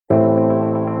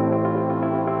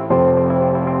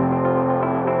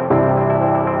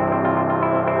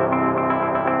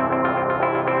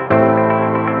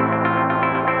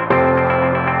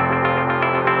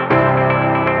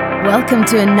Welcome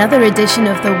to another edition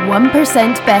of the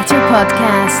 1% Better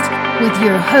podcast with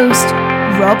your host,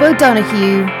 Rob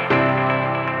O'Donoghue.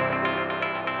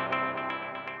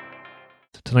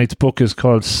 Tonight's book is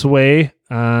called Sway,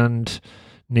 and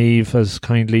Niamh has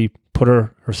kindly put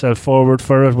herself forward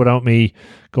for it without me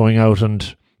going out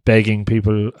and begging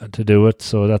people to do it.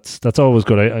 So that's always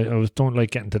good. I don't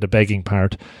like getting to the begging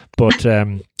part, but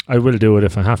I will do it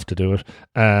if I have to do it.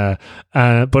 But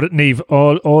Niamh,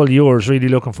 all yours. Really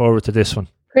looking forward to this one.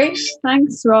 Great,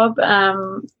 thanks, Rob.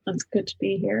 It's good to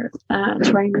be here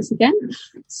trying this again.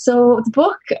 So the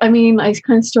book, I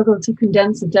kind of struggled to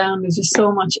condense it down. There's just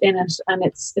so much in it, and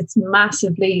it's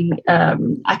massively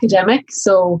academic.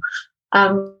 So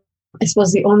I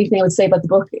suppose the only thing I would say about the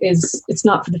book is it's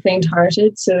not for the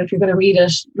faint-hearted. So if you're going to read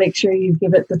it, make sure you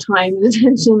give it the time and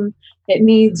attention it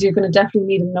needs. You're going to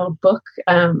definitely need a notebook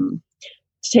to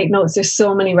take notes. There's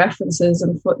so many references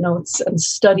and footnotes and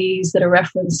studies that are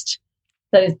referenced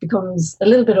that it becomes a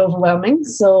little bit overwhelming.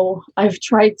 So I've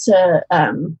tried to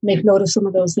make note of some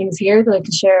of those things here that I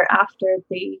can share after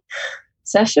the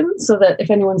session, so that if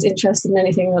anyone's interested in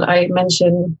anything that I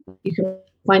mention, you can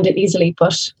find it easily.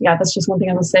 But yeah, that's just one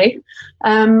thing I must say.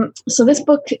 So this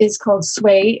book is called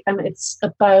Sway, and it's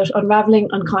about unraveling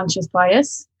unconscious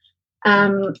bias.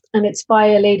 And it's by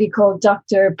a lady called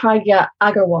Dr. Pragya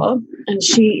Agarwal, and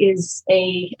she is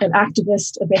an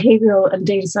activist, a behavioral and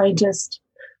data scientist,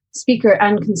 speaker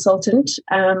and consultant.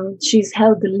 She's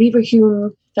held the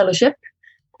Leverhulme Fellowship,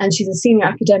 and she's a senior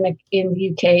academic in the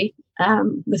UK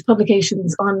with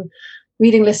publications on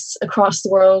reading lists across the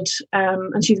world.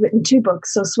 And she's written 2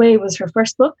 books. So Sway was her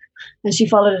first book, and she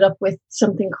followed it up with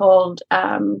something called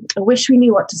I Wish We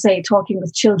Knew What to Say, Talking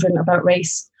with Children About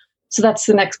Race. So that's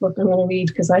the next book I'm going to read,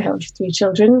 because I have 3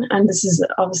 children, and this is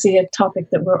obviously a topic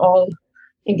that we're all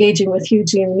engaging with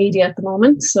hugely in the media at the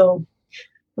moment. So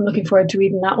I'm looking forward to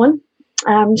reading that one.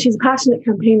 She's a passionate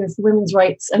campaigner for women's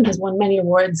rights and has won many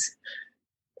awards.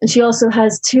 And she also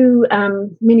has 2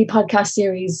 mini podcast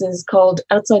series called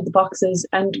Outside the Boxes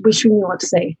and Wish We Knew What to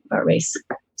Say About Race.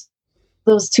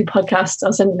 Those 2 podcasts,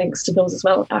 I'll send links to those as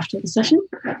well after the session.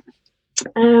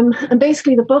 And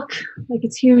basically the book,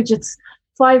 it's huge. It's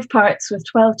 5 parts with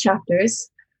 12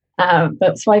 chapters,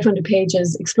 about 500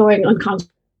 pages, exploring unconscious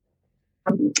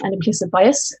and implicit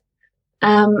bias.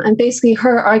 And basically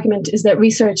her argument is that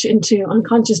research into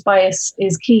unconscious bias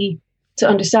is key to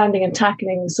understanding and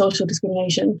tackling social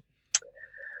discrimination.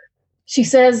 She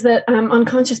says that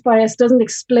unconscious bias doesn't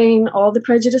explain all the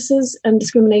prejudices and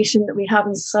discrimination that we have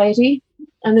in society,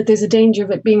 and that there's a danger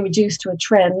of it being reduced to a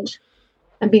trend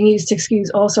and being used to excuse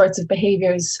all sorts of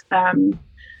behaviours.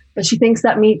 But she thinks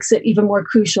that makes it even more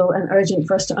crucial and urgent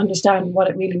for us to understand what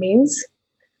it really means,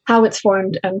 how it's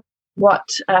formed, and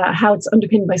how it's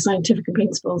underpinned by scientific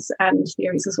principles and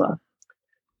theories as well.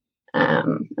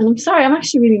 And I'm sorry, I'm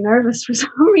actually really nervous for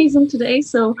some reason today,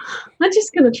 so I'm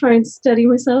just going to try and steady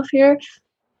myself here.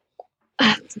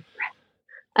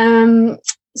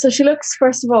 So she looks,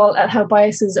 first of all, at how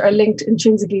biases are linked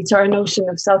intrinsically to our notion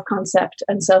of self-concept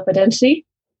and self-identity.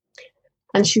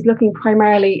 And she's looking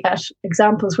primarily at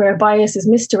examples where a bias is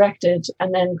misdirected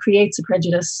and then creates a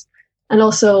prejudice, and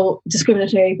also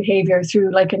discriminatory behaviour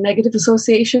through a negative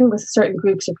association with certain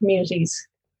groups or communities.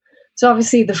 So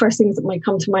obviously the first things that might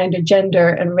come to mind are gender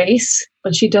and race,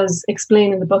 but she does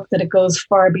explain in the book that it goes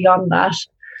far beyond that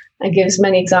and gives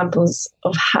many examples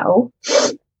of how,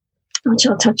 which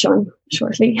I'll touch on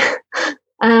shortly.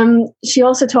 She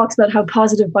also talks about how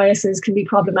positive biases can be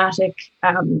problematic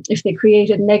if they create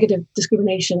a negative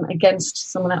discrimination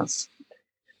against someone else.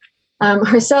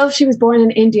 Herself, she was born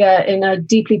in India in a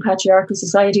deeply patriarchal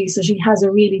society, so she has a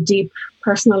really deep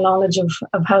personal knowledge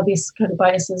of how these kind of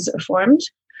biases are formed.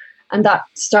 And that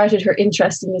started her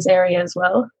interest in this area as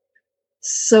well.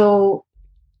 So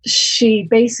she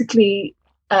basically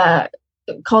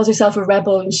calls herself a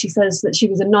rebel, and she says that she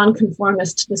was a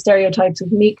non-conformist to the stereotypes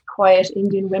of meek, quiet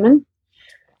Indian women.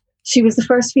 She was the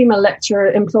first female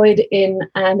lecturer employed in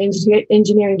an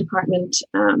engineering department,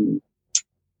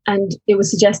 and it was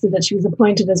suggested that she was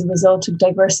appointed as a result of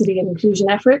diversity and inclusion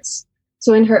efforts.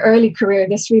 So in her early career,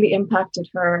 this really impacted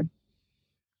her.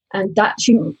 And that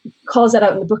she calls that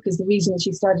out in the book as the reason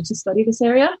she started to study this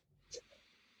area.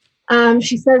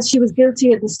 She says she was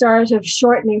guilty at the start of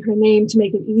shortening her name to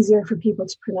make it easier for people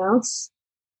to pronounce.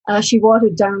 She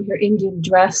watered down her Indian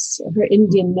dress, her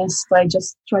Indianness, by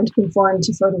just trying to conform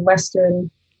to sort of Western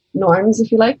norms,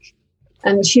 if you like.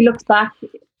 And she looked back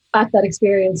at that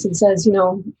experience and says,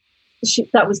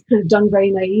 that was kind of done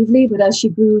very naively, but as she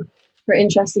grew her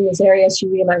interest in this area, she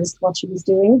realized what she was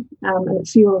doing, and it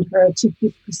fueled her to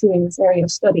keep pursuing this area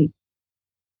of study.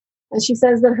 And she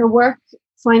says that her work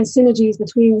finds synergies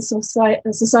between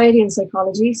society and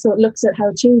psychology. So it looks at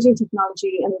how changing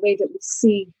technology and the way that we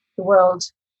see the world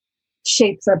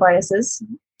shapes our biases,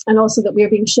 and also that we're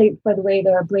being shaped by the way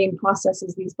that our brain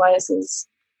processes these biases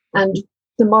and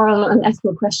the moral and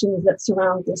ethical questions that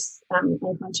surround this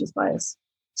unconscious bias.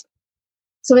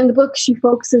 So in the book, she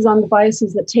focuses on the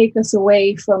biases that take us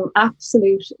away from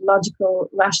absolute logical,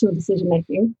 rational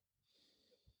decision-making.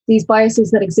 These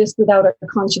biases that exist without our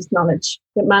conscious knowledge,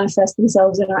 that manifest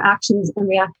themselves in our actions and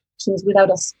reactions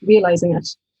without us realizing it.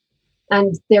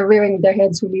 And they're rearing their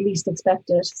heads when we least expect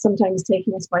it, sometimes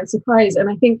taking us by surprise. And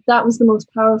I think that was the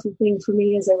most powerful thing for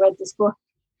me as I read this book.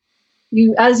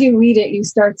 As you read it, you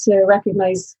start to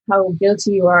recognize how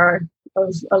guilty you are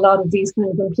of a lot of these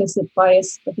kind of implicit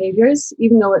bias behaviors,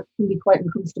 even though it can be quite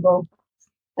uncomfortable.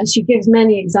 And she gives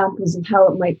many examples of how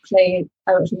it might play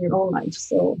out in your own life.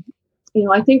 So,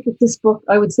 I think that this book,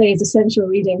 I would say, is essential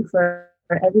reading for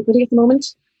everybody at the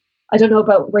moment. I don't know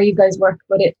about where you guys work,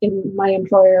 but in my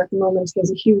employer at the moment, there's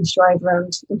a huge drive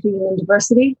around inclusion and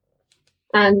diversity.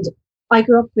 And I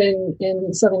grew up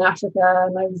in Southern Africa,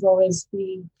 and I was always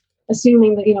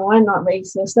assuming that, I'm not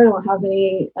racist. I don't have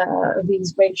any of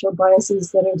these racial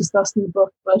biases that are discussed in the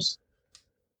book, but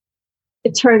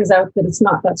it turns out that it's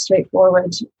not that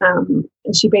straightforward. And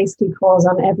she basically calls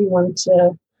on everyone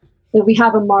that we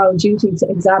have a moral duty to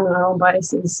examine our own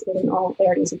biases in all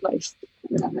areas of life.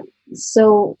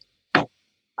 So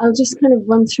I'll just kind of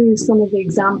run through some of the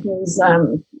examples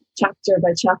chapter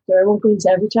by chapter. I won't go into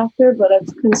every chapter, but I've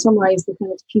kind of summarized the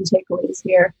kind of key takeaways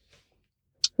here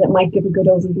that might give a good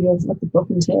overview of what the book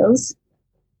entails.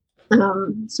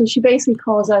 So she basically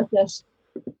calls out that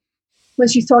when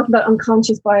she's talking about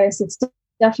unconscious bias, it's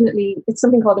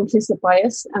something called implicit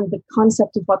bias, and the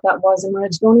concept of what that was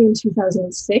emerged only in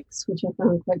 2006, which I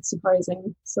found quite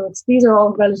surprising. So these are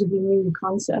all relatively new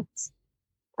concepts.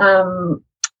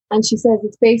 And she says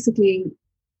it's basically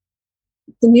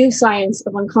the new science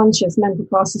of unconscious mental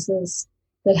processes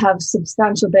that have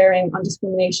substantial bearing on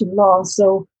discrimination law.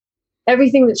 So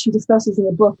everything that she discusses in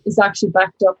the book is actually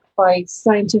backed up by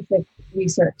scientific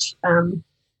research.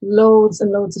 Loads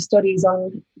and loads of studies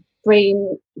on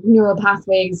brain neural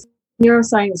pathways.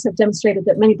 Neuroscience have demonstrated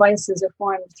that many biases are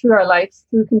formed through our life,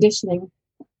 through conditioning,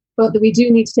 but that we do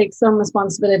need to take some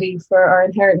responsibility for our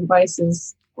inherent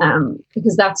biases,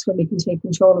 because that's when we can take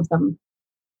control of them.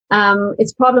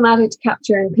 It's problematic to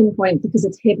capture and pinpoint because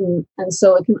it's hidden, and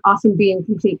so it can often be in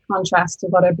complete contrast to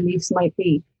what our beliefs might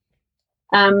be.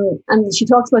 And she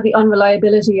talks about the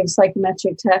unreliability of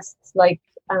psychometric tests, like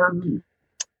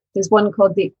there's one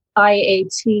called the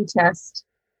IAT test,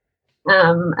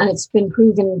 and it's been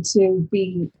proven to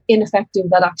be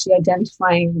ineffective at actually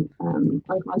identifying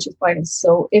unconscious bias.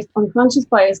 So if unconscious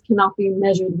bias cannot be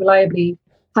measured reliably,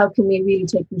 how can we really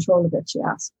take control of it, she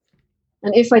asked.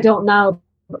 And if I don't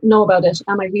know about it,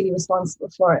 am I really responsible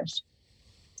for it?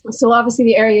 So obviously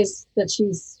the areas that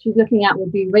she's looking at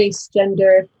would be race,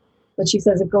 gender, but she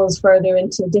says it goes further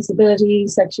into disability,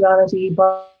 sexuality,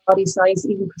 body size,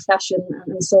 even profession,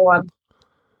 and so on.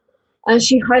 And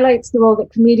she highlights the role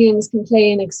that comedians can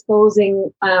play in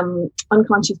exposing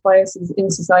unconscious biases in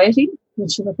society,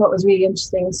 which I thought was really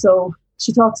interesting. So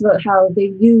she talks about how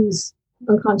they use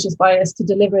unconscious bias to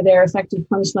deliver their effective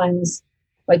punchlines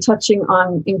by touching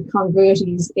on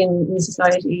incongruities in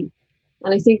society.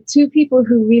 And I think two people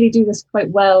who really do this quite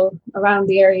well around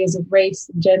the areas of race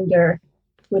and gender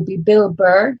would be Bill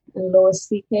Burr and Lois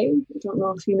C.K. I don't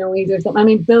know if you know either of them. I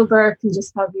mean, Bill Burr can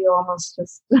just have you almost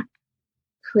just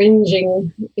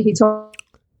cringing. He talked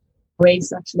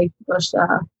race, actually, but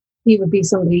he would be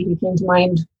somebody who came to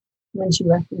mind when she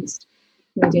referenced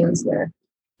comedians there.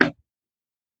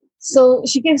 So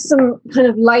she gives some kind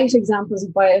of light examples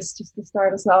of bias just to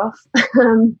start us off.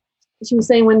 She was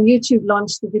saying when YouTube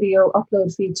launched the video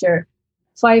upload feature,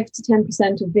 5 to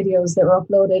 10% of videos that were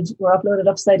uploaded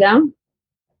upside down.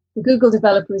 The Google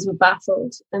developers were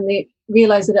baffled, and they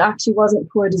realized that it actually wasn't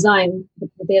poor design, but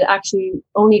they had actually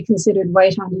only considered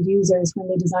right-handed users when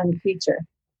they designed the feature.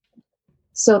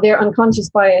 So their unconscious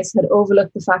bias had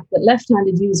overlooked the fact that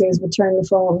left-handed users would turn the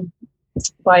phone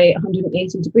by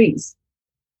 180 degrees.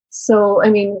 So, I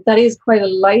mean, that is quite a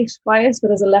light bias,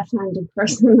 but as a left-handed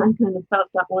person, I kind of felt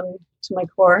that one to my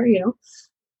core,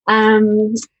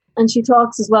 And she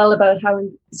talks as well about how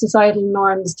societal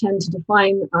norms tend to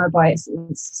define our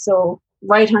biases. So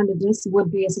right-handedness would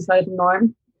be a societal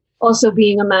norm. Also,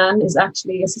 being a man is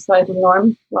actually a societal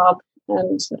norm, Rob,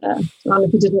 and Ron,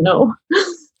 if you didn't know.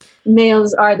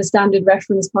 Males are the standard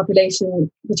reference population,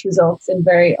 which results in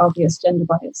very obvious gender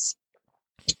bias.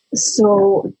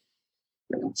 So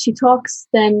she talks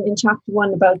then in chapter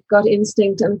 1 about gut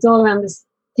instinct, and it's all around this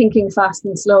Thinking Fast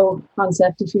and Slow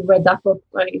concept, if you've read that book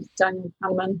by Daniel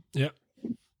Kahneman. Yeah.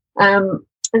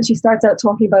 And she starts out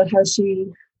talking about how she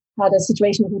had a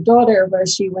situation with her daughter where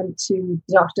she went to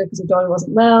the doctor because her daughter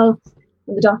wasn't well,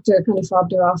 and the doctor kind of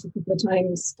fobbed her off a couple of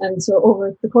times. And so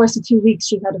over the course of 2 weeks,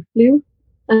 she had a flu.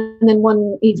 And then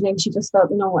one evening, she just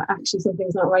felt, no, actually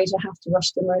something's not right. I have to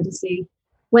rush to emergency.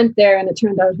 Went there, and it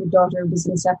turned out her daughter was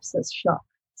in sepsis shock.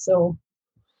 So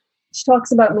she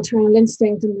talks about maternal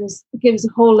instinct, and gives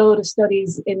a whole load of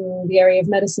studies in the area of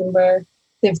medicine where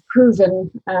they've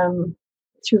proven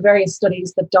through various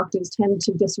studies that doctors tend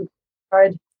to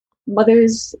disregard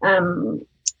mothers, kind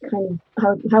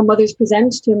of how mothers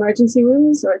present to emergency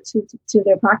rooms or to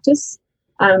their practice,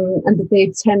 and that they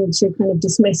tend to kind of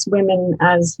dismiss women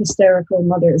as hysterical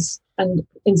mothers. And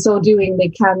in so doing, they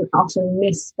can often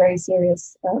miss very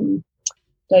serious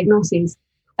diagnoses.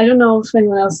 I don't know if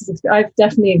anyone else has. I've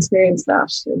definitely experienced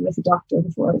that with a doctor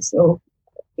before, so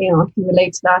I can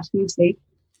relate to that hugely.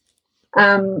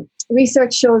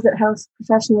 Research shows that health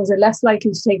professionals are less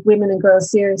likely to take women and girls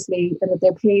seriously, and that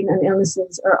their pain and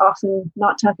illnesses are often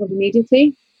not tackled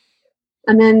immediately.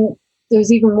 And then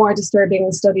there's even more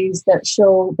disturbing studies that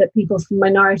show that people from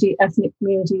minority ethnic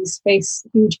communities face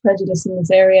huge prejudice in this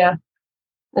area,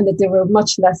 and that they were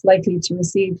much less likely to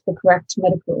receive the correct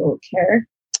medical care.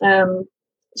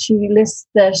 She lists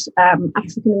that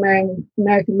African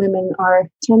American women are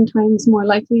 10 times more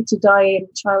likely to die in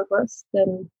childbirth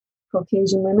than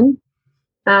Caucasian women.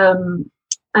 And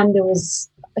there was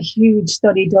a huge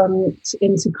study done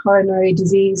into coronary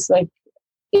disease, like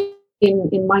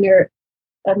in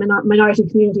minority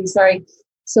communities,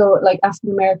 So like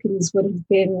African Americans would have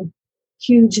been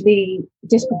hugely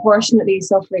disproportionately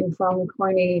suffering from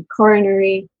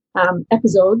coronary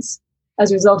episodes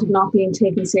as a result of not being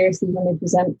taken seriously when they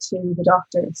present to the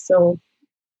doctor. So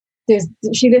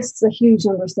she lists a huge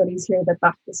number of studies here that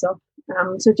back this up.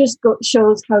 So it just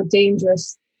shows how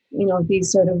dangerous,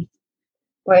 these sort of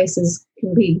biases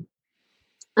can be.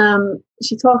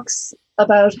 She talks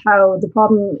about how the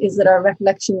problem is that our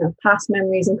recollection of past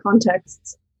memories and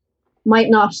contexts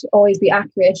might not always be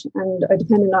accurate and are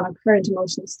dependent on our current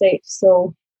emotional state.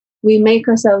 So we make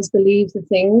ourselves believe the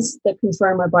things that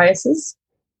confirm our biases.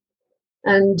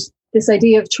 And this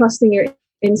idea of trusting your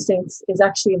instincts is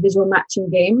actually a visual matching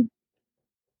game.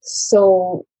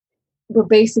 So we're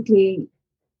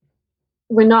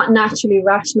not naturally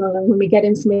rational, and when we get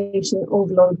information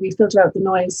overload, we filter out the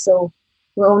noise. So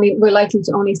we're likely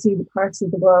to only see the parts of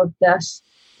the world that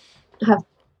are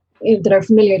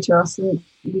familiar to us, and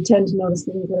we tend to notice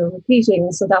things that are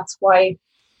repeating. So that's why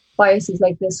biases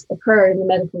like this occur in the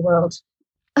medical world.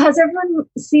 Has everyone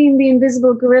seen the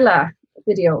Invisible Gorilla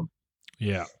video?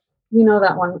 Yeah. You know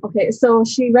that one. Okay, so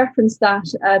she referenced that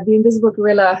the Invisible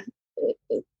Gorilla.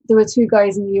 There were two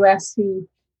guys in the US who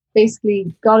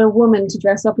basically got a woman to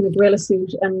dress up in a gorilla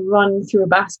suit and run through a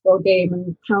basketball game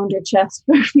and pound her chest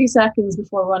for a few seconds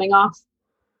before running off.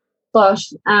 But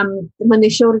when they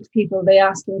showed it to people, they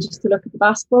asked them just to look at the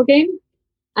basketball game,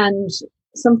 and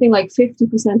something like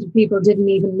 50% of people didn't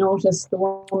even notice the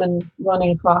woman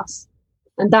running across.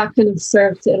 And that kind of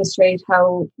served to illustrate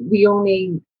how we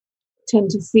only tend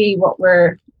to see what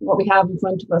we have in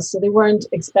front of us. So they weren't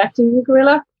expecting a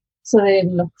gorilla, so they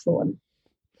didn't look for one.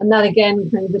 And that again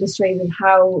kind of illustrated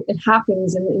how it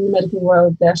happens in the medical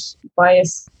world, that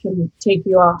bias can take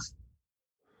you off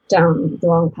down the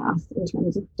wrong path in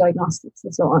terms of diagnostics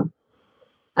and so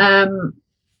on.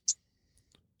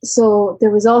 So there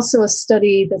was also a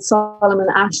study that Solomon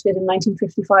Ash did in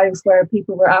 1955 where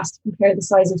people were asked to compare the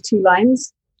size of two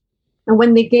lines. And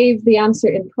when they gave the answer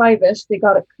in private, they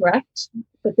got it correct.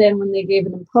 But then when they gave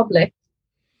it in public,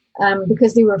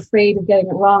 because they were afraid of getting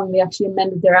it wrong, they actually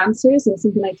amended their answers, and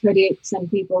something like 38% of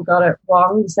people got it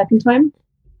wrong the second time,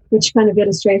 which kind of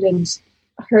illustrated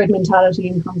herd mentality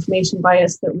and confirmation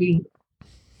bias, that we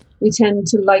tend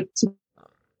to like to be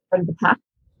part of the pack.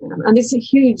 And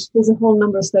there's a whole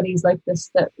number of studies like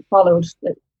this that followed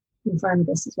that confirmed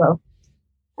this as well.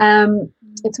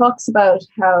 It talks about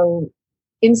how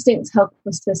instincts help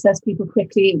us to assess people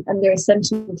quickly, and they're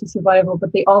essential to survival,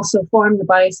 but they also form the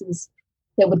biases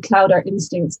that would cloud our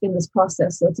instincts in this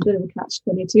process. So it's a bit of a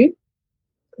catch-22.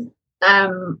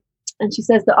 And she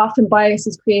says that often bias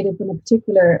is created when a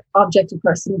particular objective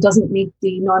person doesn't meet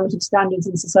the normative standards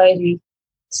in society.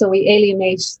 So we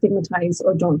alienate, stigmatize,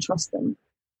 or don't trust them.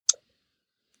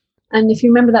 And if you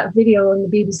remember that video on the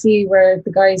BBC where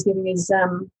the guy is giving his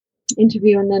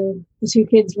interview and then the two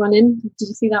kids run in, did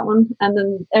you see that one? And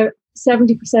then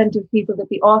 70% of people that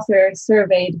the author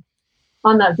surveyed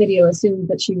on that video assumed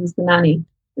that she was the nanny.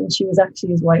 and she was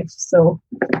actually his wife. So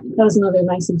that was another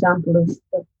nice example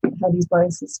of how these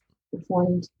biases were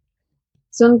formed.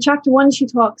 So in chapter 1, she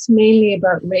talks mainly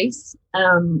about race,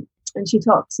 and she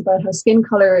talks about how skin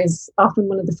color is often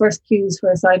one of the first cues for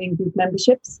assigning group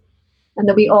memberships, and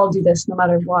that we all do this no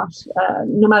matter what,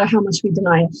 no matter how much we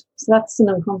deny it. So that's an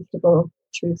uncomfortable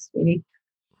truth, really.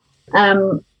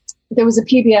 There was a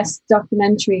PBS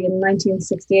documentary in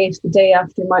 1968, the day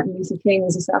after Martin Luther King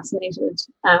was assassinated,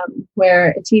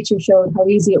 where a teacher showed how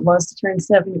easy it was to turn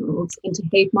 7-year-olds into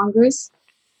hate mongers.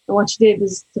 And what she did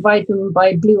was divide them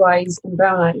by blue eyes and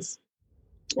brown eyes.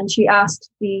 And she asked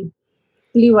the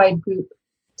blue-eyed group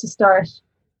to start.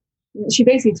 She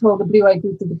basically told the blue-eyed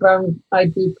group that the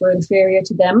brown-eyed group were inferior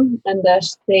to them and that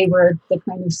they were the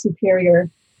kind of superior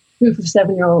group of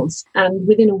 7-year-olds. And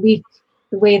within a week,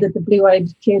 the way that the blue-eyed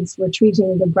kids were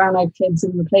treating the brown-eyed kids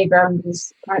in the playground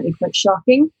was apparently quite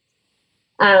shocking.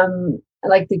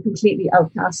 Like they completely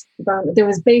outcast the brown. There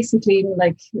was basically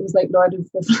like it was like Lord of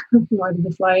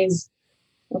the Flies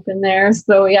up in there.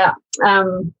 So yeah,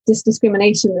 this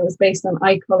discrimination that was based on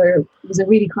eye color was a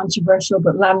really controversial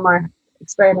but landmark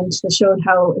experiment that showed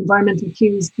how environmental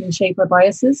cues can shape our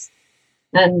biases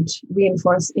and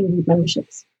reinforce in-group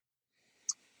memberships.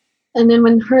 And then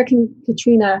when Hurricane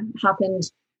Katrina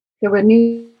happened, there were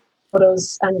new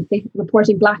photos and they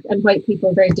reporting black and white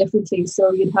people very differently.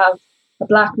 So you'd have a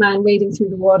black man wading through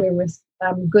the water with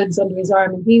goods under his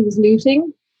arm and he was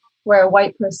looting, where a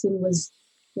white person was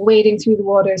wading through the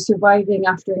water, surviving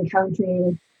after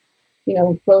encountering,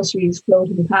 groceries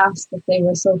floating past that they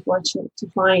were so fortunate to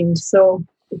find. So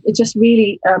it just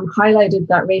really highlighted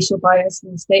that racial bias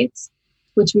in the States,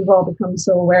 which we've all become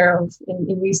so aware of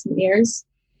in recent years.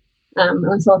 And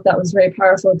I thought that was very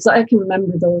powerful because I can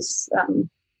remember those,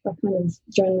 that kind of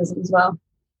journalism as well.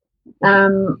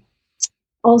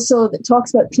 Also, it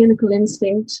talks about clinical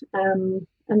instinct, and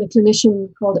the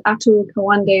clinician called Atul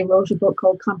Gawande wrote a book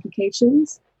called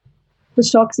Complications,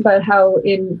 which talks about how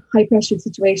in high-pressure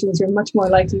situations, you're much more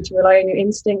likely to rely on your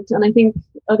instinct. And I think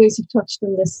others have touched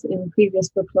on this in previous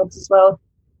book clubs as well,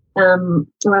 around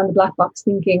the black box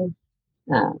thinking.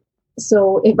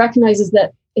 So it recognizes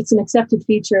that it's an accepted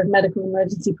feature of medical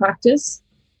emergency practice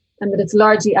and that it's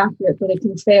largely accurate, but it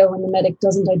can fail when the medic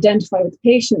doesn't identify with the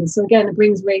patient. So again, it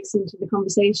brings race into the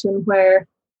conversation where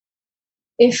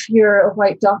if you're a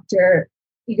white doctor,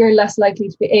 you're less likely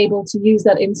to be able to use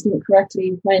that instinct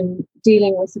correctly when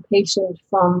dealing with a patient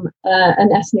from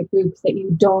an ethnic group that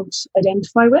you don't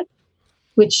identify with,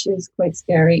 which is quite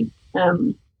scary.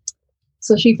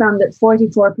 So she found that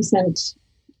 44%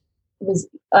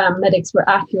 medics were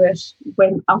accurate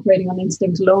when operating on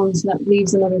instinct alone, so that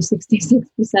leaves another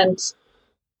 66%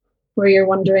 where you're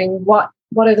wondering what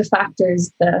are the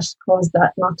factors that cause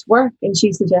that not to work, and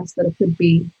she suggests that it could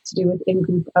be to do with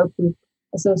in-group, out-group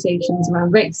associations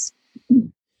around race.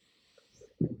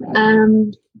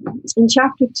 In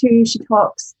chapter 2, she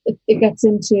talks, it gets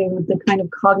into the kind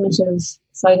of cognitive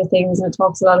side of things, and it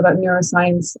talks a lot about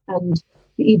neuroscience and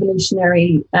the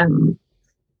evolutionary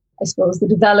I suppose, the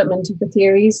development of the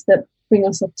theories that bring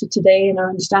us up to today in our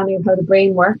understanding of how the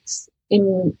brain works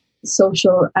in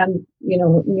social and,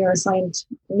 neuroscience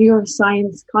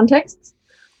contexts.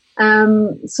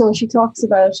 So she talks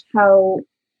about how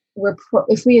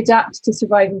if we adapt to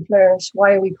survive and flourish,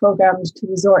 why are we programmed to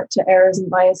resort to errors and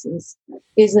biases?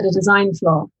 Is it a design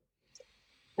flaw?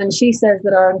 And she says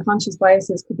that our unconscious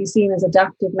biases could be seen as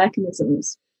adaptive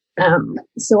mechanisms.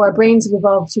 So our brains have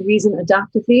evolved to reason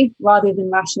adaptively rather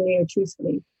than rationally or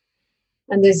truthfully.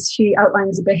 And she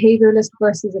outlines a behavioralist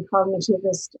versus a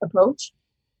cognitivist approach.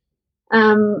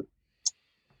 And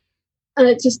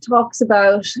it just talks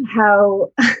about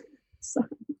how,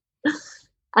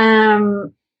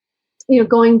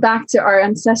 going back to our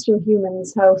ancestral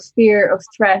humans, how fear of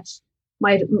threat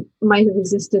might have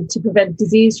existed to prevent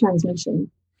disease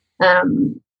transmission.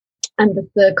 And that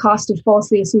the cost of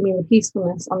falsely assuming the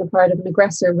peacefulness on the part of an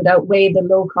aggressor would outweigh the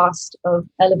low cost of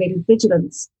elevated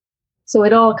vigilance. So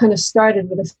it all kind of started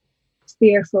with a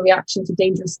fearful reaction to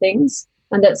dangerous things,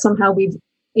 and that somehow we've,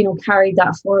 carried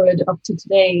that forward up to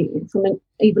today from an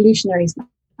evolutionary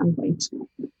standpoint.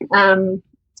 And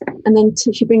then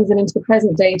she brings it into the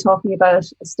present day, talking about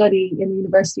a study in the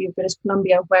University of British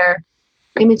Columbia where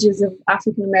images of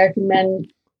African American men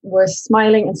were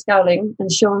smiling and scowling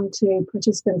and shown to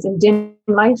participants in dim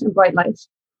light and bright light.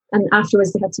 And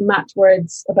afterwards, they had to match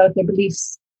words about their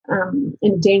beliefs in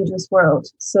a dangerous world.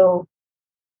 So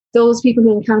those people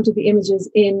who encountered the images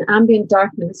in ambient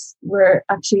darkness were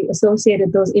actually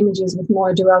associated those images with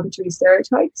more derogatory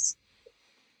stereotypes.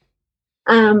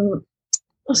 So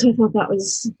I thought that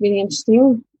was really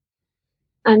interesting.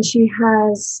 And she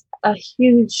has a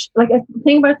huge, like, a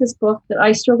thing about this book that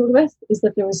I struggled with is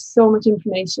that there was so much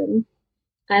information,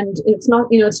 and it's not,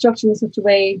 it's structured in such a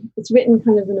way, it's written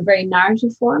kind of in a very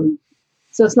narrative form.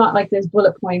 So it's not like there's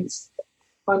bullet points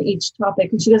on each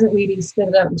topic, and she doesn't really split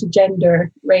it out into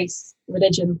gender, race,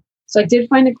 religion. So I did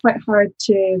find it quite hard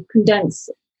to condense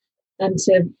and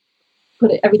to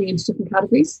put everything into different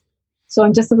categories. So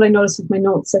I'm just, as I noticed with my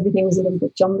notes, everything was a little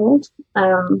bit jumbled.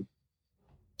 And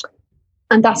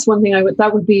that's one thing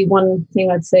that would be one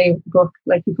thing I'd say with the book.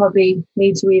 Like, you probably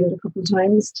need to read it a couple of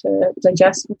times to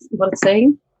digest what it's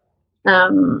saying.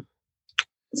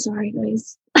 Sorry,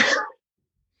 guys.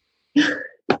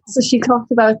 So she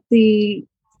talked about there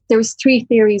was 3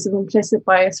 theories of implicit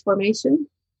bias formation.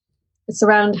 It's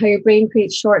around how your brain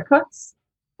creates shortcuts.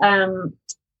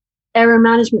 Error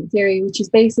management theory, which is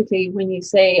basically when you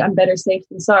say, I'm better safe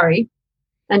than sorry.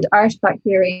 And artifact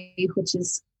theory, which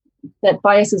is that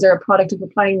biases are a product of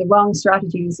applying the wrong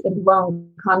strategies in the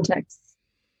wrong contexts.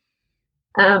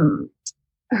 From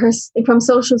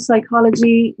social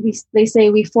psychology, they say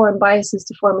we form biases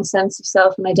to form a sense of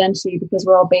self and identity because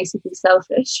we're all basically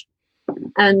selfish.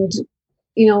 And,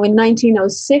 in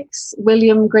 1906,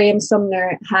 William Graham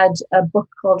Sumner had a book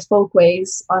called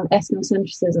Folkways on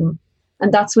ethnocentrism.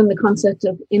 And that's when the concept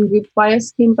of in-group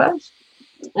bias came about,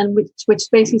 and which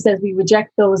basically says we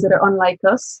reject those that are unlike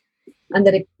us, and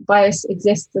that bias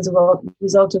exists as a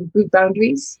result of group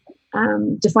boundaries,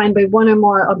 defined by one or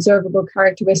more observable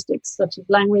characteristics such as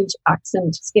language,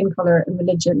 accent, skin color, and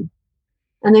religion.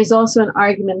 And there's also an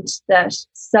argument that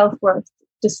self-worth,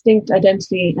 distinct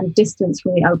identity, and distance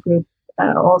from the outgroup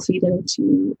all feed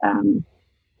into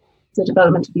the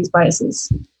development of these biases.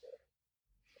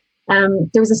 There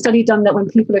was a study done that when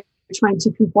people are trying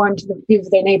to conform to the views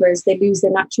of their neighbours, they lose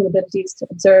their natural abilities to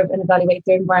observe and evaluate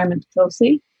their environment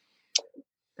closely,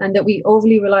 and that we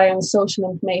overly rely on social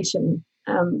information.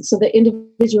 So that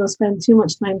individuals spend too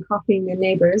much time copying their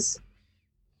neighbours,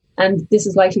 and this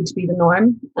is likely to be the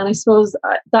norm. And I suppose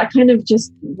that kind of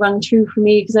just rang true for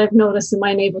me, because I've noticed in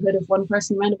my neighbourhood, if one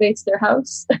person renovates their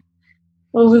house,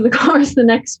 over the course of the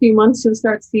next few months, you'll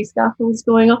start to see scaffolds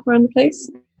going up around the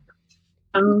place.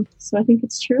 So I think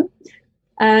it's true.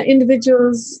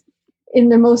 Individuals, in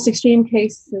their most extreme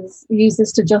cases, use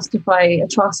this to justify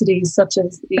atrocities such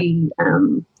as the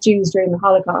Jews during the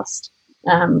Holocaust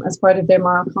as part of their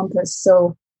moral compass.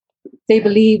 So they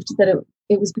believed that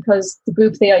it was because the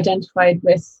group they identified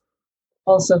with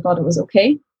also thought it was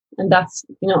okay. And that's,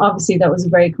 obviously that was a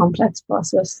very complex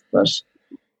process, but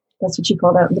that's what she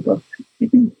called out in the book.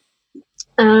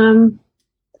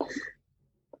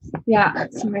 Yeah,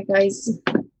 sorry guys.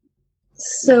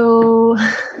 So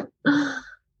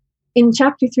in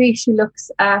chapter 3, she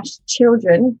looks at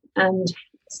children and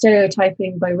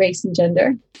stereotyping by race and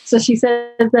gender. So she says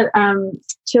that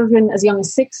children as young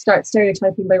as 6 start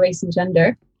stereotyping by race and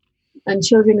gender, and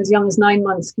children as young as 9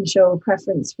 months can show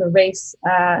preference for race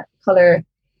and color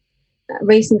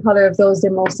of those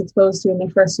they're most exposed to in their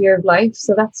first year of life.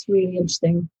 So that's really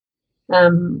interesting.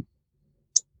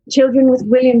 Children with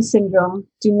Williams syndrome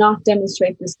do not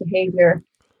demonstrate this behavior.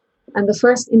 And the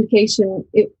first indication,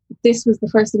 this was the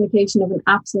first indication of an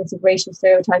absence of racial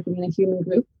stereotyping in a human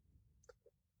group.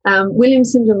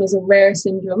 Williams syndrome is a rare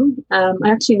syndrome. I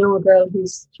actually know a girl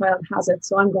whose child has it,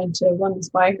 so I'm going to run this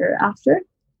by her after.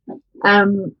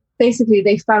 Basically,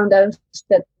 they found out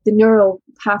that the neural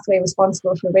pathway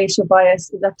responsible for racial bias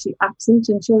is actually absent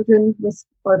in children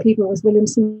or people with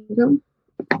Williams syndrome,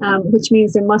 which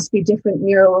means there must be different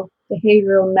neural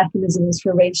behavioral mechanisms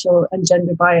for racial and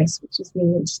gender bias, which is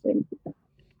really interesting.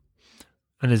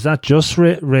 And is that just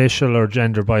racial or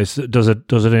gender bias? Does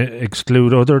it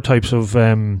exclude other types of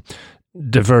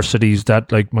diversities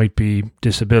that might be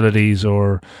disabilities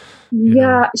or?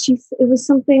 Yeah, there was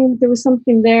something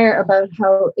there about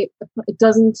how it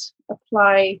doesn't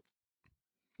apply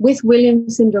with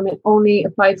Williams syndrome. It only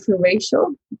applied for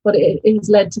racial, but it has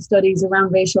led to studies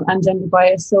around racial and gender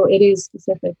bias. So it is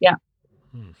specific, yeah.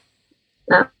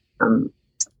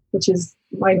 Which is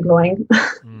mind blowing.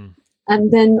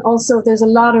 And then also there's a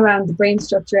lot around the brain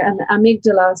structure, and the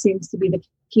amygdala seems to be the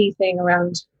key thing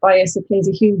around bias. It plays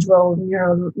a huge role in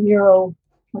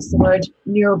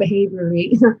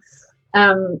neurobehaviorally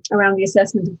around the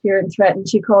assessment of fear and threat. And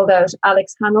she called out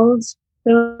Alex Honnold's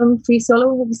film Free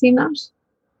Solo. Have you seen that?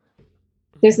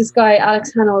 There's this guy,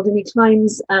 Alex Honnold, and he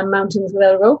climbs mountains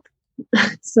without a rope.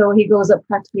 So he goes up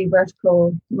practically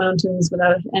vertical mountains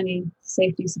without any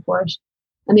safety support.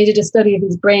 And they did a study of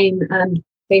his brain, and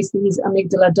basically his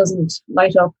amygdala doesn't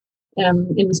light up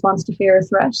in response to fear or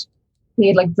threat.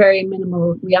 He had very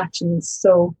minimal reactions.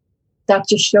 So that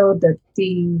just showed that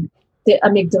the the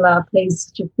amygdala plays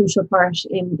such a crucial part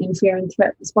in fear and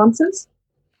threat responses.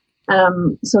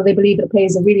 So they believe it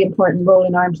plays a really important role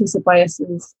in our implicit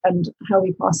biases and how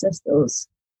we process those.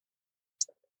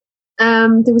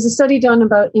 There was a study done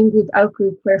about in-group,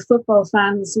 out-group, where football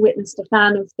fans witnessed a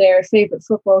fan of their favourite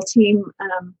football team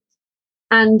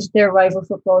and their rival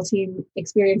football team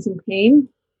experiencing pain.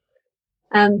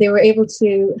 And they were able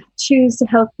to choose to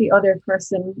help the other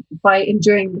person by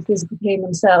enduring the physical pain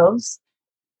themselves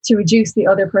to reduce the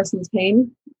other person's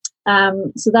pain.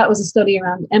 So that was a study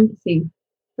around empathy.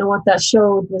 And what that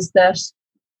showed was that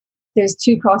there's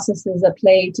two processes at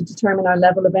play to determine our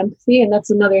level of empathy. And that's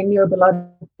another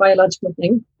neurobiological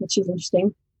thing, which is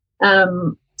interesting.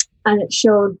 And it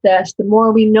showed that the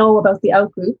more we know about the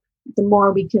outgroup, the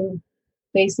more we can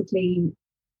basically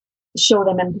show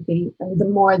them empathy. And the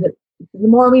more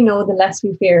we know, the less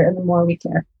we fear and the more we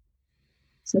care.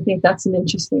 So I think that's an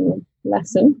interesting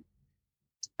lesson.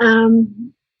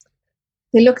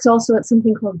 They looked also at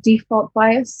something called default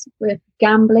bias with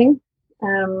gambling.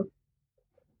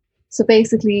 So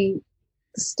basically,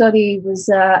 the study was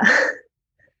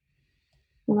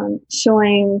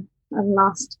showing. I'm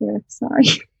lost here. Sorry.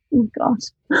 Oh God.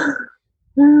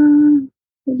 No.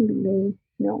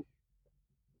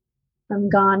 I'm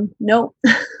gone. No.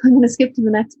 I'm going to skip to the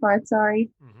next part. Sorry.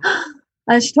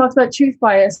 Mm-hmm. She talked about truth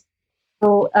bias.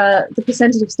 So the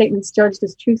percentage of statements judged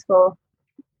as truthful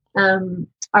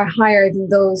are higher than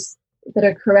those that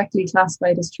are correctly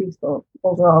classified as truthful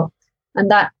overall. And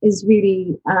that is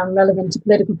really relevant to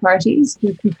political parties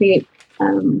who can create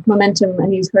momentum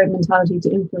and use herd mentality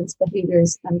to influence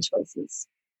behaviours and choices.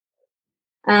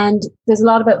 And there's a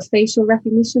lot about facial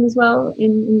recognition as well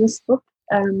in this book,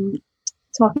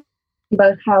 talking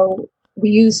about how we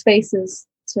use faces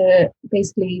to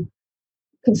basically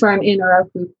confirm in or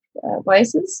out group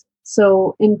biases.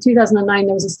 So in 2009,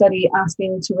 there was a study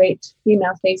asking to rate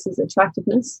female faces'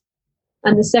 attractiveness.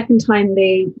 And the second time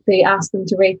they asked them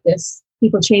to rate this,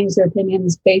 people changed their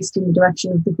opinions based in the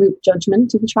direction of the group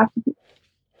judgment of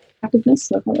attractiveness.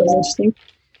 So I thought that was interesting.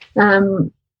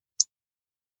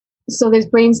 So there's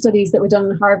brain studies that were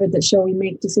done in Harvard that show we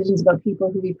make decisions about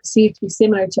people who we perceive to be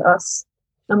similar to us.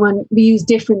 And when we use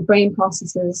different brain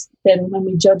processes than when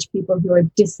we judge people who are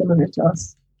dissimilar to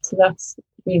us. So that's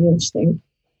really interesting.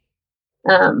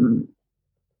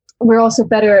 We're also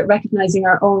better at recognizing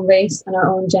our own race and our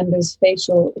own gender's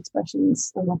facial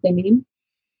expressions and what they mean.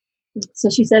 So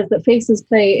she says that faces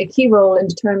play a key role in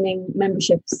determining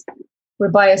memberships. We're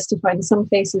biased to find some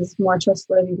faces more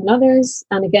trustworthy than others.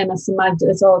 And again, it's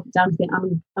all down to the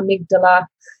amygdala.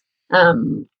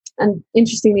 And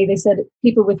interestingly, they said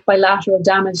people with bilateral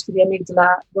damage to the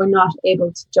amygdala were not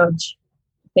able to judge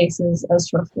faces as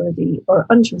trustworthy or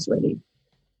untrustworthy.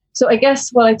 So I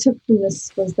guess what I took from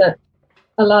this was that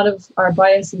a lot of our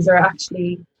biases are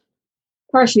actually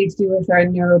partially to do with our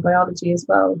neurobiology as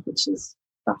well, which is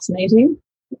fascinating.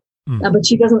 But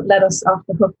she doesn't let us off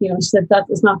the hook. She said that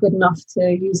is not good enough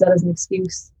to use that as an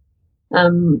excuse,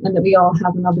 and that we all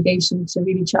have an obligation to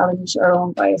really challenge our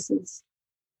own biases.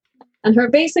 And her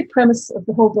basic premise of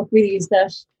the whole book really is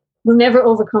that we'll never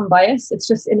overcome bias. It's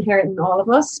just inherent in all of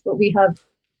us, but we have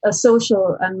a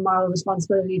social and moral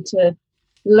responsibility to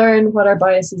learn what our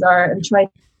biases are and try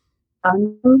to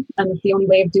challenge them. And the only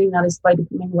way of doing that is by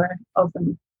becoming aware of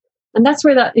them. And that's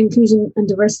where that inclusion and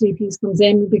diversity piece comes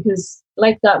in, because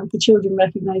like that with the children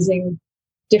recognizing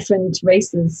different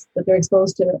races that they're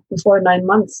exposed to before 9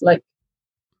 months, like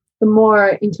the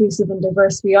more inclusive and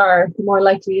diverse we are, the more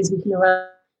likely is we can arouse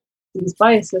these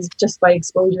biases just by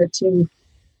exposure to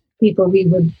people we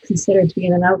would consider to be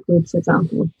in an out group, for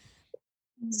example.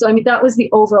 So, I mean, that was the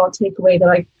overall takeaway that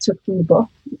I took from the book.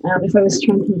 If I was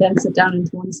trying to condense it down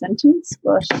into one sentence,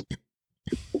 but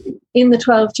in the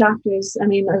 12 chapters, I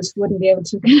mean, I just wouldn't be able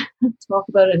to talk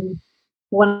about it in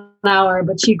 1 hour,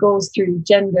 but she goes through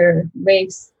gender,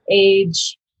 race,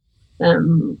 age,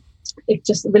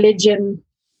 religion,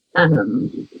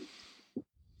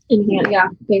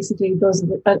 basically those are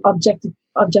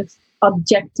the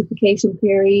objectification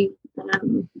theory,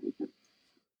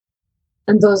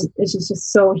 and those, it's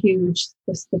just so huge,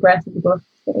 just the breadth of the book,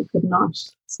 that I could not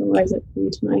summarize it for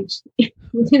you tonight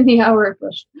within the hour,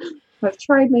 but I've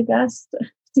tried my best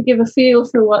to give a feel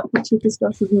for what she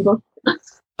discusses in the book.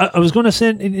 I was going to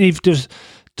say, Niamh,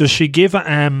 does she give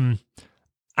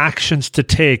actions to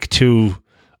take to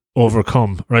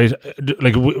overcome, right?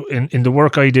 Like in the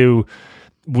work I do,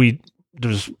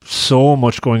 there's so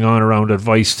much going on around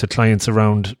advice to clients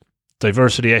around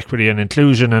diversity, equity and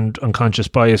inclusion, and unconscious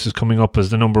bias is coming up as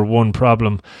the number one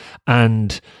problem.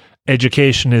 And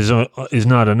education is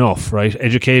not enough, right?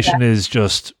 Education is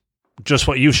just just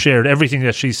what you shared, everything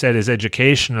that she said is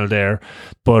educational there,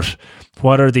 but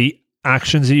what are the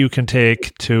actions that you can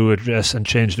take to address and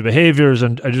change the behaviors?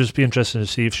 And I'd just be interested to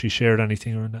see if she shared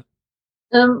anything around that.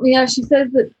 Yeah, she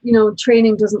says that,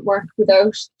 training doesn't work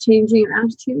without changing your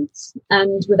attitudes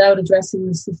and without addressing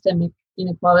the systemic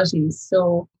inequalities.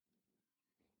 So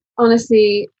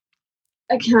honestly,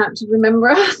 I can't remember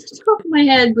off the top of my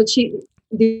head, but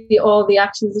all the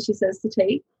actions that she says to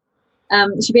take.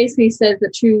 She basically says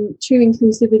that true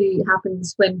inclusivity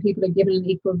happens when people are given an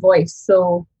equal voice.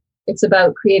 So it's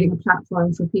about creating a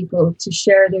platform for people to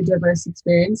share their diverse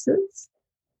experiences.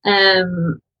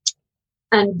 And,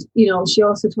 she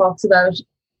also talks about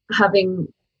having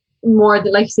more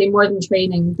than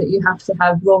training, that you have to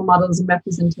have role models and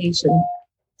representation.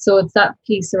 So it's that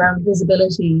piece around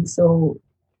visibility. So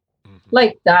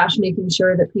like that, making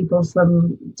sure that people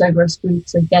from diverse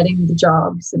groups are getting the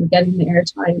jobs and getting the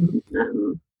airtime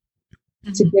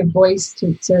to give voice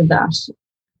to that.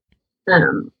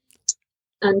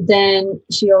 And then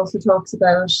she also talks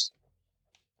about,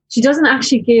 she doesn't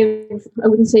actually I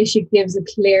wouldn't say she gives a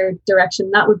clear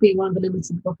direction. That would be one of the limits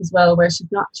of the book as well, where she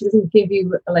doesn't give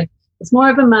you it's more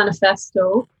of a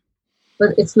manifesto, but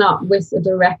it's not with a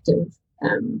directive.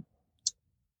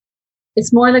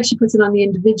 It's more like she puts it on the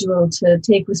individual to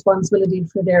take responsibility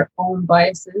for their own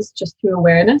biases just through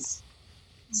awareness.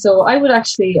 So I would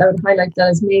highlight that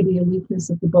as maybe a weakness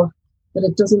of the book, that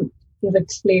it doesn't give a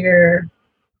clear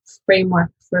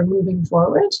framework for moving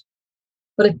forward.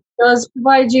 But it does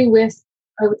provide you with,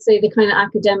 I would say, the kind of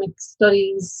academic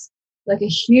studies, like a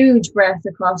huge breadth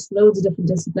across loads of different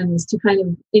disciplines to kind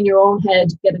of, in your own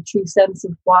head, get a true sense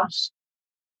of what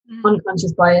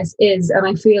unconscious bias is. And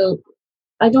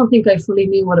I don't think I fully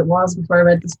knew what it was before I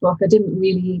read this book. I didn't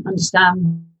really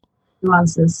understand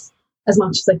nuances as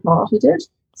much as I thought I did.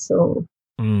 So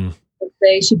I'd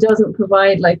say she doesn't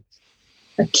provide like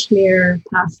a clear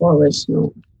path forward.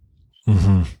 No.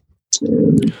 Mm-hmm.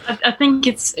 I think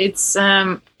it's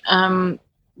the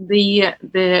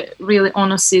really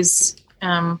onus is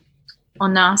on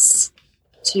us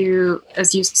to,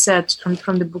 as you said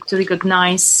from the book, to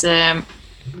recognize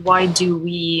why do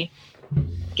we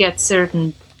get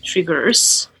certain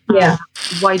triggers? Yeah.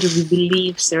 Why do we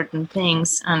believe certain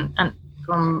things? And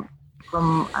from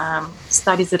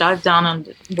studies that I've done on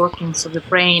the workings of the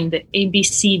brain, the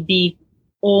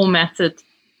ABCDO method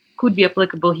could be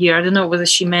applicable here. I don't know whether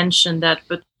she mentioned that,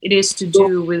 but it is to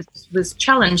do with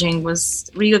challenging, with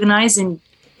recognizing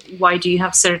why do you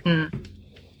have certain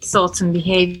thoughts and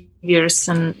behaviors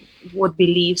and what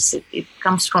beliefs it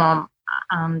comes from,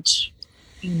 and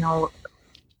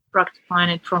rectifying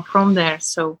it from there.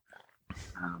 So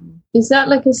is that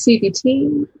like a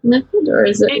CBT method, or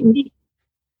is it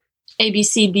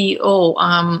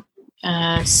ABCDO?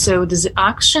 So there's the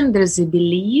action, there's the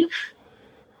belief,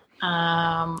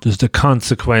 there's the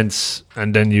consequence,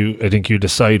 and then I think you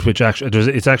decide which action.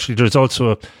 There's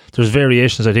also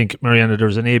variations. I think, Mariana,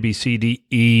 there's an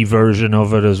ABCDE version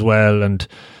of it as well,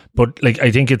 but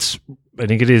I think it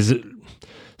is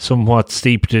somewhat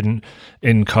steeped in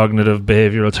cognitive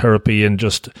behavioral therapy and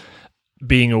just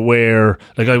being aware.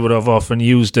 Like, I would have often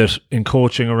used it in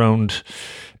coaching around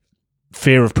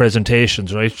fear of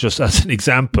presentations, right? Just as an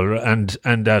example, and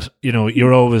that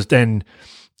you're always then.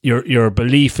 Your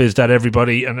belief is that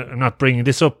everybody, and I'm not bringing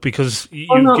this up because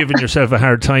you've given yourself a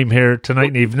hard time here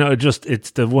tonight, Niamh. No,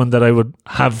 it's the one that I would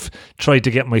have tried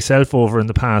to get myself over in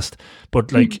the past.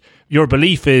 But your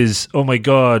belief is, oh my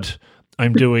God,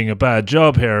 I'm doing a bad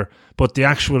job here. But the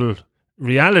actual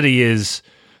reality is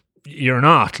you're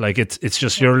not. Like, it's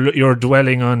just you're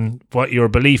dwelling on what your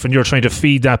belief, and you're trying to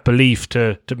feed that belief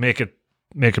to make it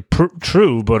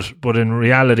true. But in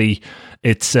reality,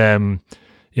 it's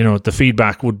the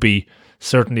feedback would be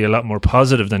certainly a lot more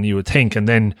positive than you would think. And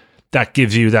then that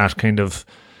gives you that kind of,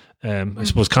 I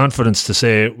suppose, confidence to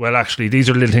say, well, actually, these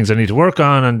are little things I need to work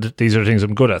on, and these are things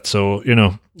I'm good at. So, in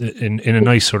a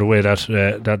nice sort of way, that's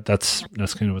kind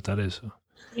of what that is. So.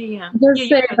 Yeah. Just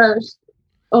say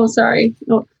about, sorry.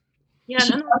 Oh. Yeah,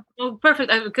 no,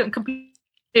 perfect. I completely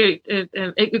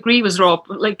agree with Rob.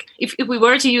 Like, if we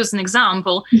were to use an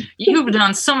example, you've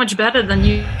done so much better than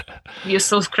you give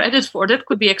yourself credit for. That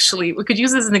could be actually, we could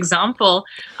use as an example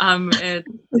to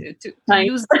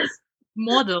use this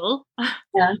model.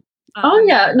 Yeah.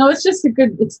 No, it's just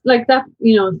it's like that,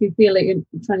 if you feel like you're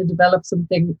trying to develop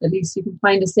something, at least you can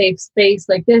find a safe space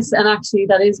like this. And actually,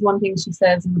 that is one thing she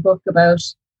says in the book about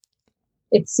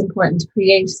it's important to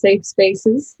create safe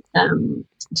spaces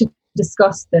to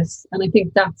discuss this. And I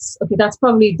think that's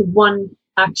probably the one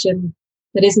action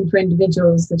that isn't for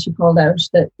individuals that she called out,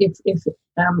 that if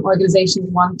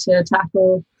organizations want to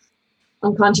tackle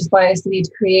unconscious bias, the need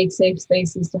to create safe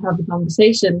spaces to have the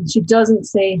conversation. She doesn't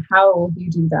say how you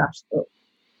do that, though,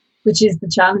 which is the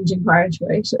challenging part,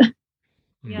 right?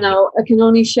 Yeah. Now, I can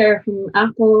only share from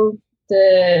Apple.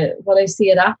 What I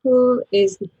see at Apple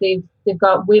is that they've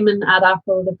got women at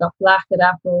Apple, they've got Black at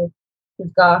Apple,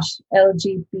 they've got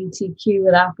LGBTQ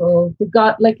at Apple. They've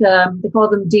got they call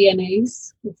them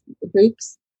DNAs,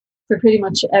 groups, for pretty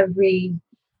much every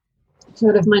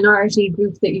sort of minority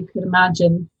group that you could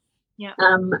imagine. Yeah.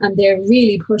 And they're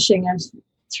really pushing it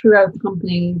throughout the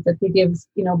company, that they give,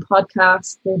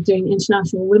 podcasts. They're doing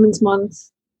International Women's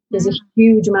Month. There's a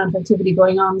huge amount of activity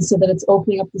going on so that it's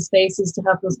opening up the spaces to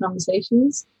have those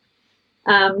conversations.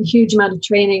 Huge amount of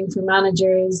training for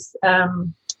managers,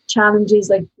 challenges,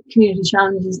 like community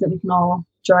challenges that we can all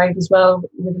drive as well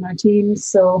within our teams.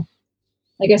 So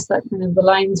I guess that kind of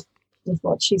aligns with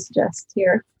what she suggests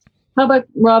here. How about,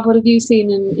 Rob, what have you seen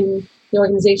in the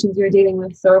organizations you're dealing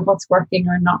with, or what's working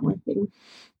or not working?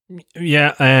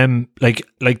 Yeah,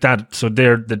 like that. So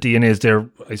they're the DNAs. They're,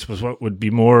 I suppose, what would be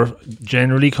more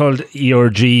generally called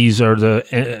ERGs, or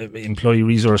the employee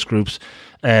resource groups.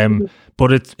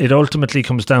 But it ultimately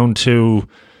comes down to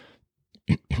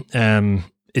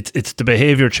it's the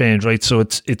behavior change, right? So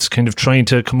it's kind of trying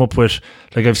to come up with,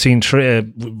 like I've seen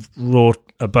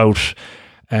wrote about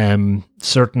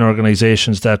certain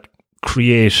organizations that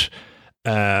create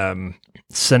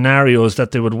scenarios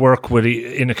that they would work with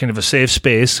in a kind of a safe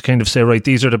space, kind of say, right,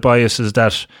 these are the biases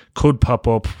that could pop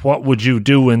up. What would you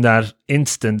do in that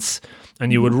instance?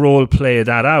 And you would role play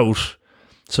that out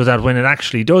so that when it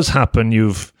actually does happen,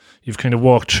 you've kind of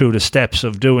walked through the steps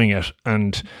of doing it.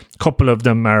 And a couple of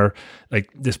them are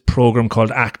like this program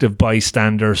called Active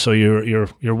Bystander. So you're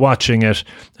watching it,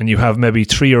 and you have maybe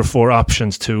 3 or 4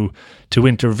 options to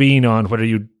intervene on, whether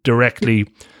you directly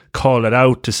call it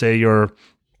out to say you're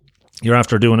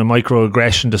after doing a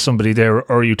microaggression to somebody there,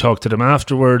 or you talk to them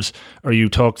afterwards, or you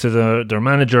talk to their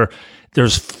manager.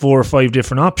 There's 4 or 5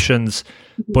 different options,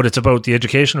 but it's about the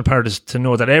educational part, is to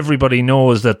know that everybody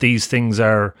knows that these things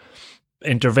are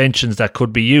interventions that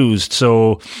could be used.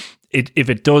 So if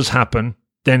it does happen,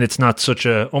 then it's not such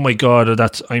a, oh my God, or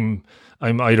that's I'm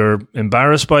either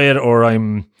embarrassed by it, or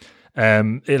I'm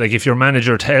like, if your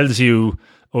manager tells you,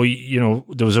 oh,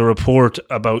 there was a report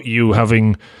about you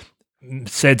having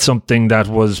said something that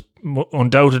was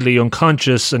undoubtedly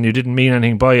unconscious and you didn't mean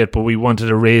anything by it, but we wanted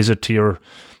to raise it to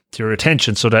your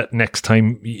attention so that next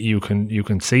time you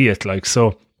can see it. Like,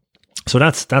 so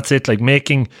that's it. Like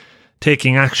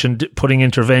taking action, putting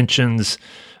interventions,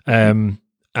 and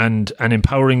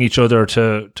empowering each other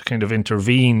to kind of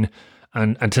intervene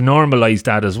and to normalize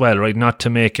that as well, right? Not to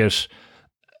make it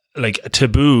like a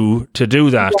taboo to do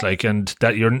that, like, and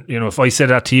that if I said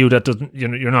that to you, that doesn't,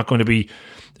 you're not going to be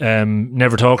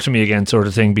never talk to me again, sort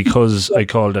of thing, because I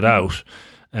called it out.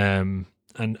 And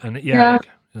yeah. Like,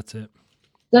 that's it.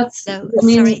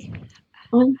 Sorry.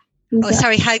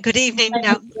 Sorry. Hi, good evening.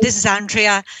 Now, this is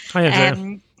Andrea. Hi,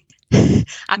 Andrea.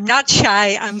 I'm not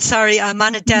shy. I'm sorry. I'm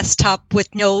on a desktop with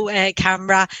no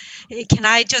camera. Can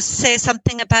I just say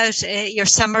something about your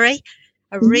summary?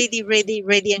 I really, really,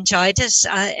 really enjoyed it.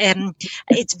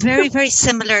 It's very, very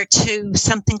similar to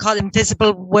something called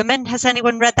Invisible Women. Has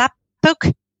anyone read that book?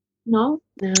 No.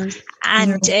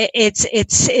 And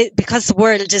it's because the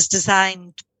world is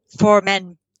designed for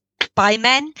men by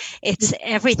men. It's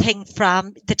everything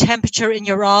from the temperature in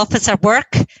your office or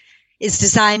work is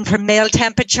designed for male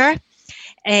temperature.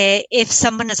 If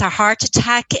someone has a heart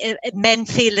attack, men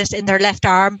feel it in their left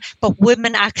arm, but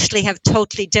women actually have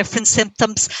totally different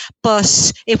symptoms,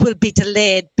 but it will be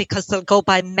delayed because they'll go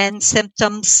by men's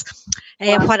symptoms.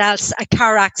 Wow. What else? A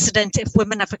car accident. If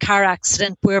women have a car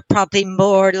accident, we're probably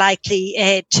more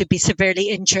likely to be severely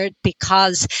injured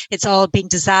because it's all been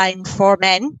designed for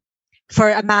men,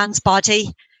 for a man's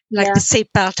body, like the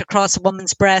seatbelt across a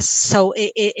woman's breast. So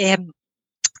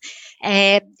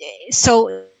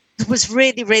so it was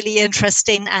really, really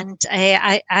interesting. And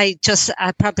I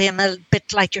probably am a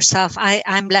bit like yourself.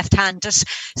 I'm left-handed.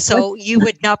 So you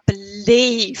would not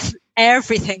believe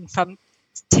everything from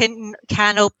tin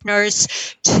can openers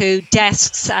to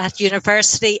desks at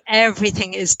university.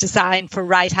 Everything is designed for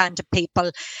right-handed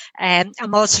people. I'm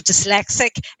also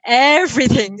dyslexic.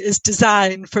 Everything is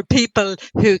designed for people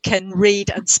who can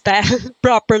read and spell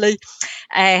properly.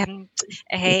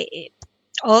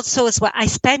 also as well, I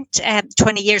spent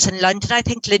 20 years in London. I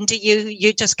think, Linda,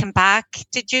 you just came back,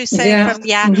 did you say?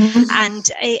 Yeah. Mm-hmm.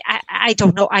 And I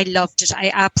don't know, I loved it.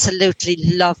 I absolutely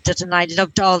loved it. And I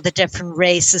loved all the different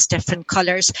races, different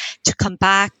colours. To come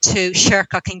back to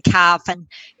Shercock and Cavan,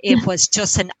 it was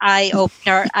just an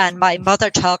eye-opener. And my mother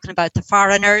talking about the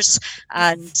foreigners,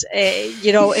 and,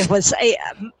 it was...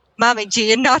 Mommy, do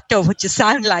you not know what you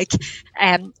sound like?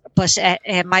 But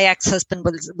my ex-husband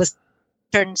was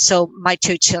turned. So my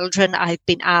two children, I've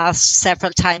been asked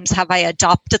several times, have I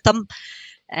adopted them?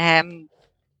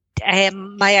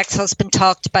 My ex-husband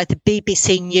talked about the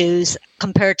BBC News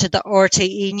compared to the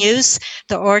RTE News.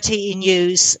 The RTE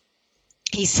News,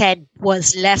 he said,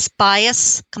 was less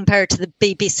biased compared to the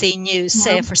BBC News,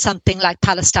 say, for something like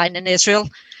Palestine and Israel.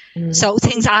 So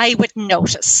things I wouldn't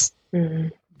notice.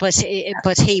 But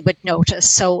he would notice.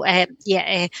 So, I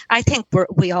think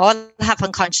we all have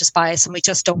unconscious bias and we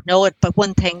just don't know it. But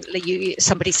one thing,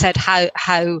 somebody said,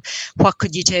 what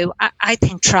could you do? I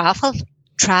think travel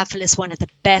is one of the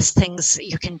best things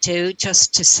you can do,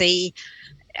 just to see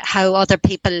how other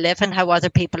people live and how other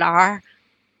people are.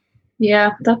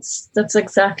 Yeah, that's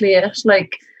exactly it.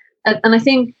 Like, and I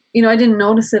think, I didn't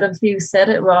notice it until you said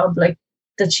it, Rob, like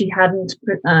that she hadn't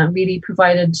really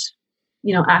provided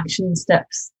action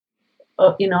steps,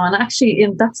 and actually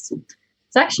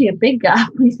it's actually a big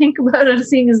gap when you think about it,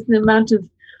 seeing as the amount of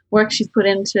work she's put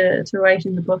into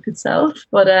writing the book itself.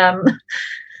 But yeah.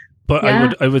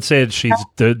 I would say that she's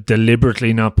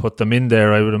deliberately not put them in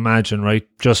there, I would imagine, right?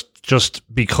 Just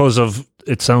because of,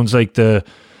 it sounds like the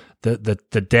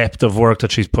depth of work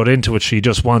that she's put into it. She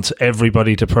just wants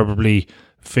everybody to probably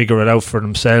figure it out for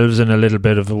themselves in a little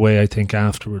bit of a way, I think,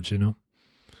 afterwards,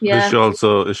 Yeah. Is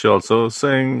she also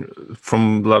saying,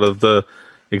 from a lot of the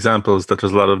examples, that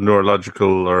there's a lot of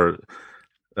neurological or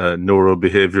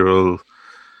neurobehavioral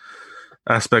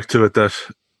aspect to it that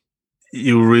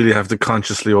you really have to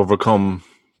consciously overcome?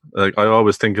 Like, I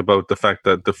always think about the fact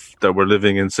that that we're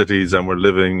living in cities and we're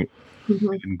living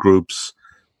in groups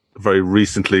very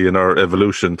recently in our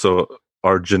evolution, so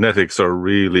our genetics are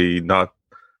really not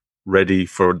ready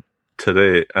for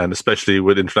today, and especially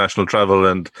with international travel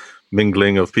and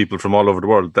mingling of people from all over the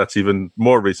world, that's even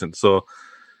more recent. So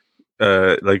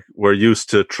like, we're used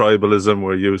to tribalism,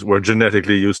 we're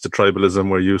genetically used to tribalism,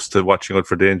 we're used to watching out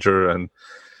for danger, and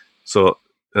so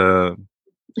so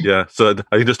I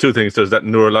think there's two things. There's that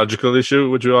neurological issue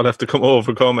which we all have to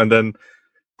overcome, and then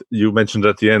you mentioned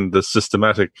at the end the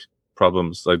systematic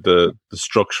problems, like the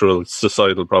structural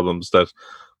societal problems that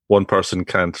one person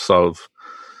can't solve.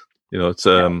 It's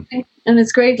and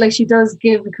it's great, like, she does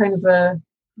give a kind of a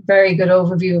very good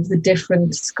overview of the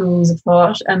different schools of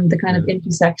thought and the kind of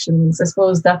intersections. I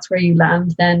suppose that's where you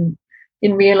land then,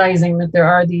 in realizing that there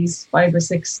are these 5 or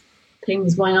 6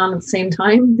 things going on at the same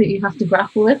time that you have to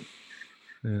grapple with.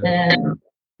 Andrea,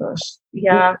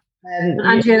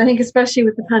 I think especially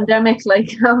with the pandemic,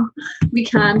 like how we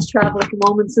can't travel at the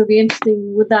moment, so it'd be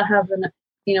interesting, would that have a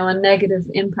negative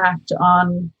impact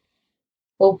on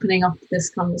opening up this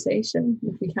conversation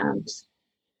if we can't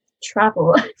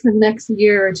travel for the next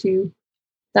year or two?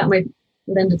 That might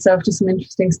lend itself to some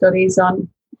interesting studies on.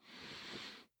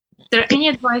 Is there any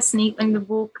advice, Niamh, in the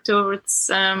book towards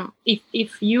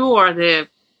if you are the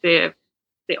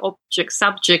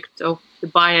subject of the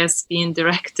bias being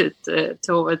directed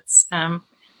towards?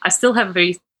 I still have a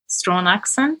very strong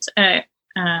accent,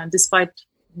 despite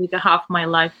bigger half my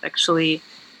life actually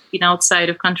being outside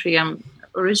of country I'm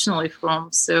originally from.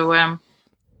 So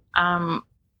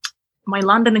my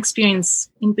London experience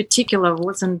in particular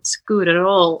wasn't good at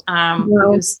all.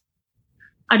 Because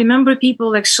I remember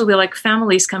people actually, like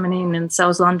families coming in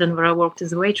South London where I worked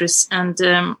as a waitress, and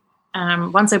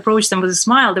once I approached them with a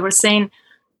smile, they were saying,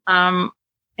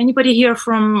 anybody here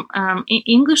from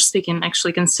English speaking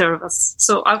actually can serve us.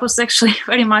 So I was actually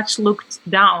very much looked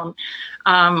down.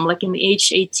 Like in the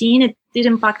age 18, it did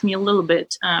impact me a little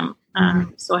bit.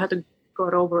 So I had to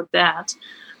get over that.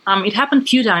 It happened a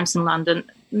few times in London.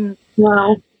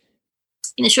 Wow.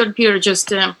 In a short period,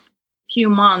 just a few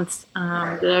months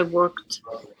that I worked.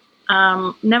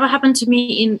 Never happened to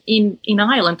me in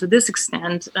Ireland to this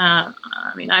extent.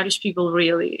 Irish people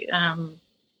really...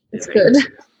 it's good.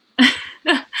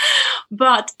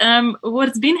 But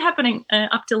what's been happening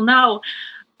up till now,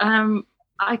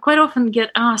 I quite often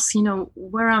get asked,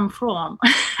 where I'm from.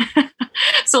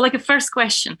 So like a first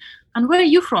question, and where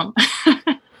are you from?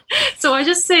 So I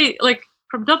just say, like,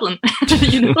 from Dublin,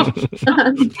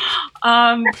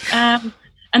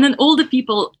 and then older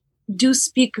people do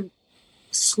speak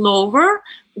slower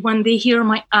when they hear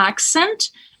my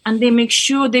accent, and they make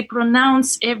sure they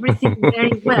pronounce everything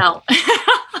very well.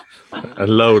 And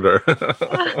louder.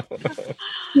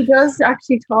 She does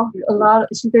actually talk a lot.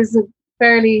 There's a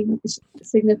fairly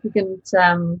significant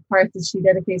part that she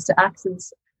dedicates to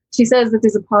accents. She says that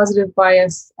there's a positive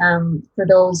bias for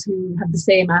those who have the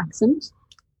same accent.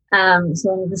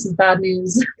 So this is bad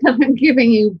news that I'm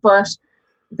giving you, but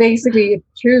basically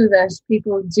it's true that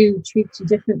people do treat you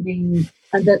differently,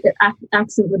 and that the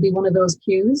accent would be one of those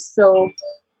cues. So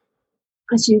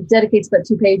she dedicates about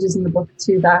 2 pages in the book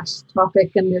to that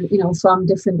topic, and from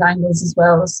different angles as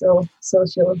well. So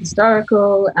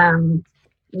socio-historical,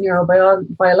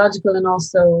 neurobiological, and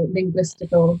also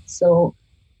linguistical. So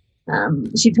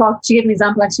she gave an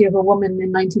example actually of a woman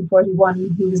in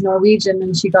 1941 who was Norwegian,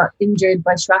 and she got injured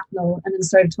by shrapnel and then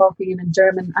started talking in a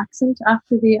German accent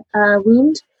after the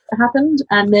wound happened,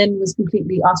 and then was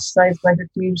completely ostracized by her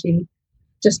community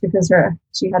just because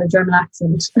she had a German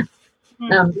accent.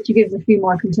 She gives a few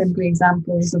more contemporary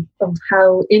examples of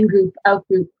how in-group,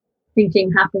 out-group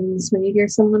thinking happens when you hear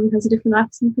someone has a different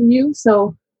accent from you.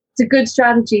 So it's a good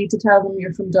strategy to tell them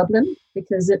you're from Dublin,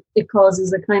 because it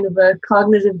causes a kind of a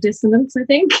cognitive dissonance, I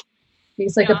think.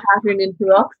 It's like a pattern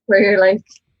interrupt where you're like,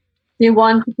 they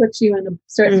want to put you in a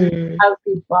certain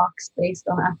out-group box based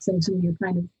on accent, and you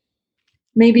kind of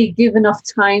maybe give enough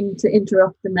time to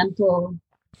interrupt the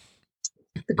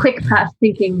quick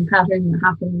thinking pattern that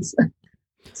happens.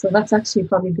 So that's actually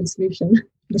probably a good solution.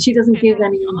 But she doesn't give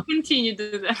any. I'll continue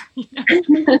to do that.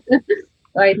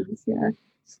 Guidance, yeah.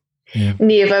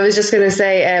 Niamh, I was just going to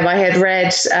say, I had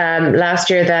read last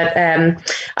year that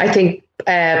I think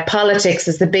politics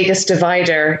is the biggest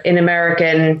divider in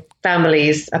American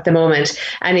families at the moment.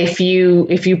 And if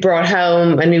you brought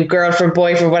home a new girlfriend,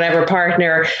 boyfriend, whatever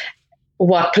partner,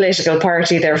 what political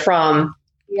party they're from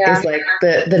is like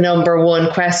the number one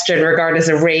question, regardless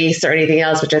of race or anything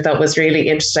else, which I thought was really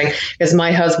interesting, because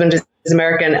my husband is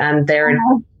American and they're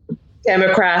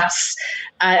Democrats,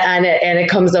 and it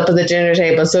comes up at the dinner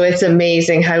table. So it's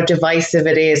amazing how divisive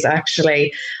it is,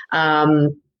 actually.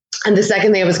 And the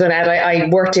second thing I was going to add, I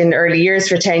worked in early years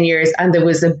for 10 years, and there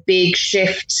was a big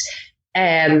shift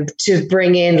to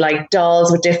bring in like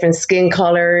dolls with different skin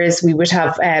colors. We would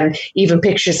have even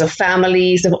pictures of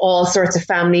families, of all sorts of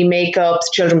family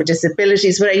makeups, children with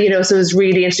disabilities, so it was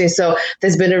really interesting. So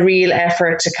there's been a real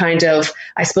effort to kind of,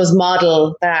 I suppose,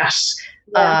 model that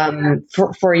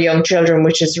for young children,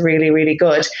 which is really, really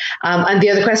good. And the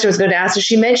other question I was going to ask, did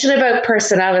she mention about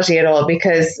personality at all?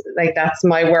 Because like that's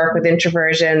my work with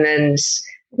introversion, and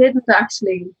didn't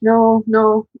actually.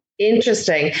 No.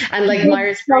 Interesting. And like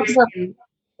Myers-Briggs,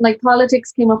 like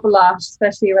politics came up a lot,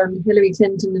 especially around Hillary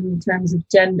Clinton in terms of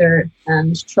gender,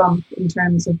 and Trump in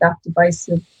terms of that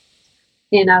divisive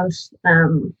in-out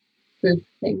group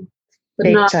thing.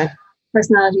 But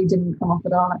personality didn't come up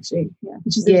at all, actually.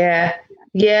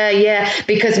 Yeah,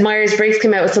 because Myers-Briggs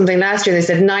came out with something last year. They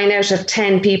said 9 out of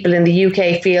 10 people in the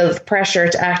UK feel pressure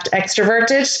to act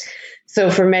extroverted. So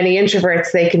for many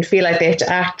introverts, they can feel like they have to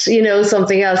act,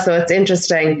 something else. So it's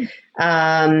interesting.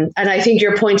 And I think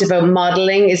your point about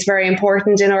modeling is very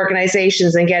important in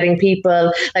organizations, and getting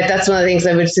people, like that's one of the things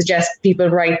I would suggest people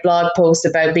write blog posts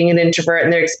about being an introvert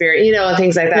and their experience, and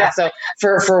things like that. So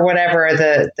for whatever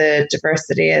the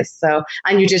diversity is. So,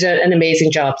 and you did an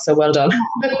amazing job. So well done.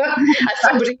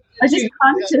 I was just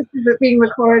conscious of it being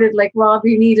recorded, like Rob,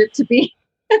 you need it to be.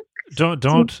 Don't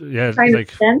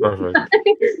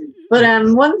But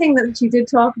one thing that she did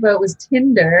talk about was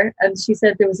Tinder, and she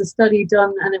said there was a study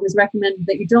done and it was recommended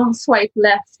that you don't swipe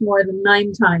left more than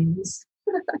 9 times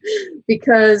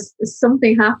because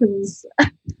something happens.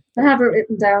 I have it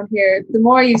written down here. The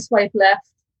more you swipe left,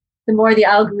 the more the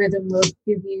algorithm will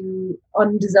give you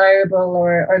undesirable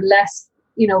or less,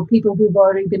 people who've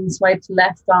already been swiped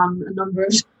left on a number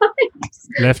of times.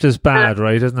 Left is bad,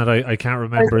 right? Isn't it? I can't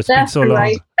remember. It's been so long.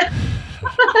 Right.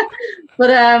 But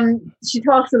she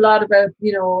talks a lot about,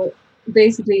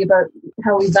 basically about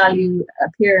how we value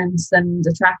appearance and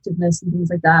attractiveness and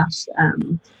things like that.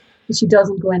 But she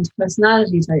doesn't go into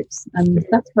personality types. And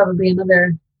that's probably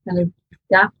another kind of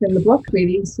gap in the book,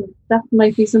 really. So that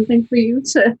might be something for you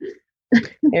to...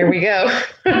 Here we go.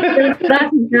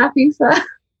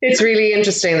 It's really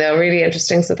interesting, though. Really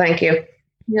interesting. So thank you.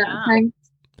 Yeah, thanks.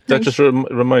 That just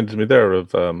reminded me there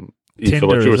of Aoife,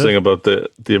 what you were saying about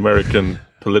the American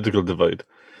political divide.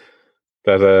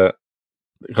 That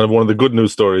kind of one of the good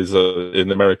news stories in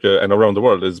America and around the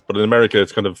world but in America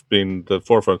it's kind of been the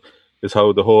forefront, is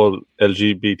how the whole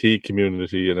LGBT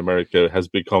community in America has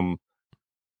become,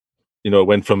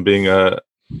 went from being a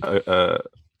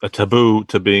taboo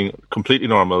to being completely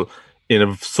normal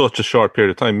in such a short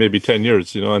period of time, maybe 10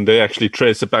 years, and they actually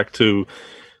trace it back to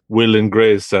Will and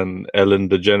Grace and Ellen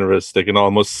DeGeneres, they can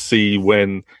almost see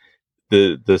when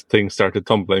the thing started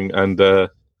tumbling, and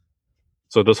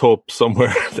so there's hope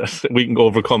somewhere that we can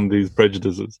overcome these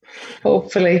prejudices.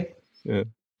 Hopefully. Yeah.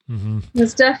 Mm-hmm.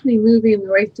 It's definitely moving in the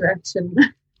right direction,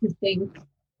 I think.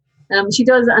 She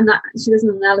does an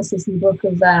analysis in the book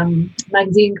of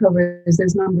magazine covers.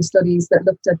 There's a number of studies that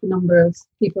looked at the number of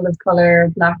people of colour,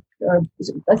 black, or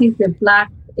I think they're black,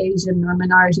 Asian, or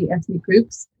minority ethnic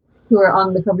groups who are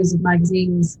on the covers of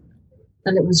magazines,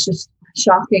 and it was just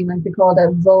shocking. Like, they called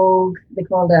out Vogue, they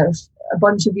called out a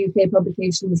bunch of UK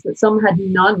publications, but some had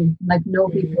none, like no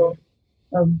people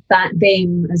of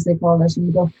BAME, as they call it in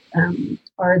the book,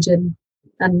 origin.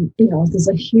 And, there's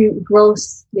a huge,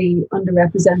 grossly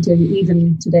underrepresented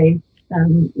even today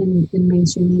in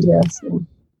mainstream media. So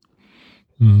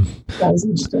that was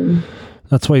interesting.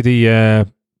 That's why the,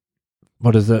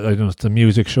 what is it? I don't know, it's the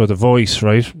music show, The Voice,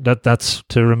 right? That's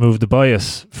to remove the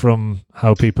bias from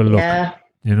how people look. Yeah.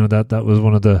 That was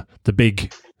one of the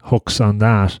big hooks on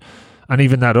that. And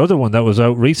even that other one that was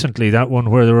out recently, that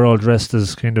one where they were all dressed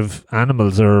as kind of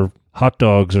animals or hot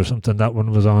dogs or something, that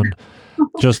one was on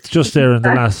just there in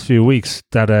the last few weeks,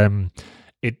 that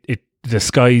it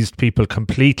disguised people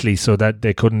completely so that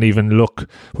they couldn't even look.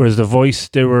 Whereas The Voice,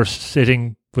 they were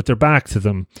sitting with their back to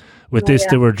them. With this,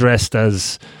 they were dressed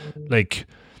as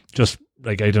just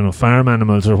I don't know, farm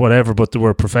animals or whatever, but they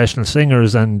were professional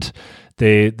singers, and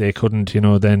they couldn't,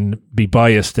 then be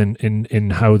biased in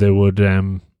how they would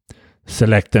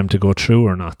select them to go through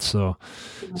or not. So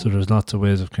there's lots of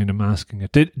ways of kind of masking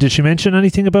it. Did she mention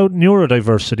anything about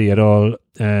neurodiversity at all,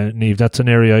 Niamh? That's an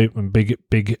area I'm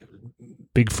big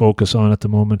focus on at the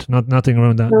moment. Nothing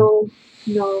around that.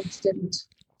 No, she didn't.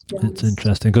 It's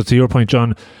interesting because, to your point,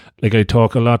 John, I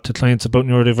talk a lot to clients about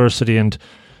neurodiversity, and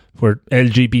where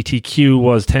LGBTQ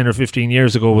was 10 or 15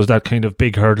 years ago was that kind of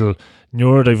big hurdle.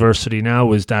 Neurodiversity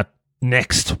now is that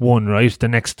next one, right? The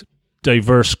next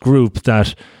diverse group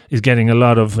that is getting a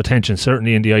lot of attention,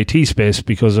 certainly in the IT space,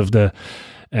 because of the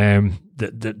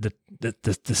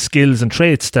skills and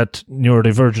traits that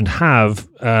neurodivergent have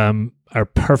are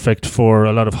perfect for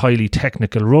a lot of highly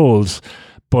technical roles,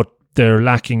 but they're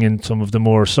lacking in some of the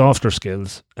more softer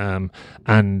skills,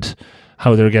 and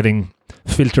how they're getting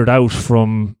filtered out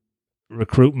from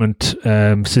recruitment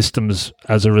systems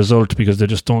as a result, because they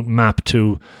just don't map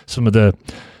to some of the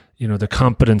the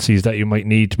competencies that you might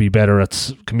need to be better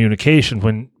at communication,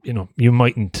 when you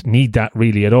mightn't need that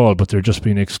really at all, but they're just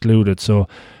being excluded. So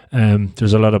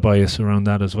there's a lot of bias around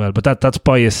that as well, but that's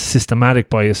bias,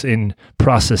 systematic bias in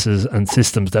processes and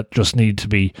systems that just need to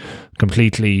be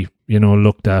completely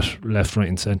looked at left, right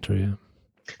and centre. Yeah.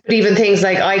 But even things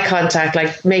like eye contact,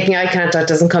 like making eye contact,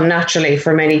 doesn't come naturally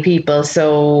for many people.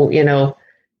 So,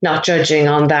 not judging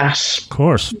on that. Of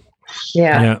course.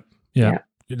 Yeah.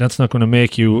 That's not going to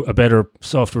make you a better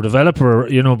software developer,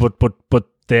 but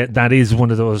that is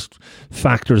one of those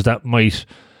factors that might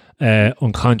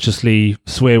unconsciously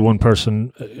sway one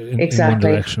person in one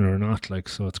direction or not.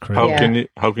 So it's crazy.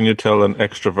 How can you tell an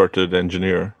extroverted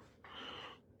engineer?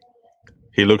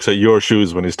 He looks at your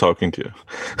shoes when he's talking to you.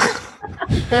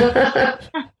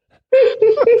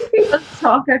 Let's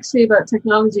talk actually about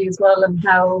technology as well, and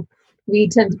how we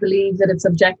tend to believe that it's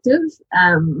objective,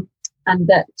 and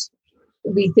that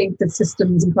we think that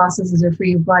systems and processes are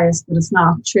free of bias, but it's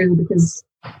not true, because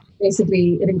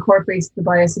basically it incorporates the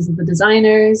biases of the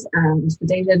designers and the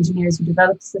data engineers who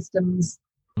develop systems,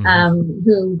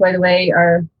 who, by the way,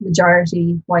 are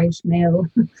majority white male,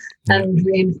 and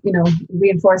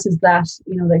reinforces that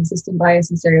the existing bias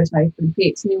and stereotype, and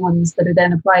creates new ones that are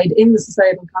then applied in the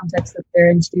societal context that they're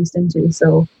introduced into.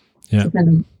 So it's a kind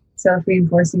of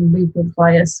self-reinforcing loop of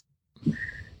bias.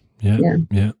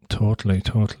 Yeah, totally.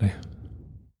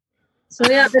 So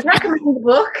I'd recommend the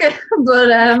book,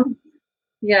 but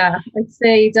I'd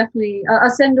say definitely I'll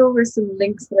send over some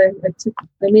links that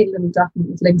I made a little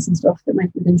document with links and stuff that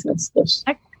might be of interest. But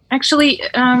actually,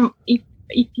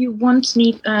 if you want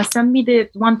me, send me the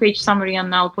one-page summary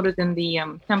and I'll put it in the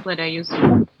template I use.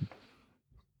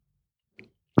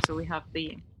 So we have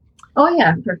the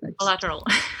perfect collateral.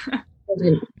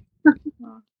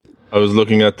 I was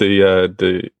looking at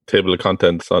the table of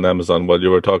contents on Amazon while you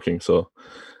were talking, so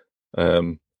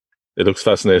it looks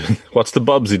fascinating. What's the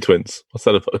Bobbsey twins? What's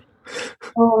that about?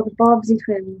 Oh, the Bobbsey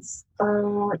twins.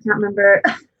 Oh, I can't remember.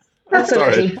 That's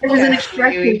Sorry. It was an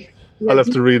I'll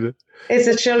have to read it. It's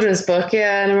a children's book,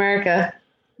 in America.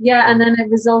 Yeah, and then it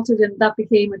resulted in that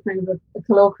became a kind of a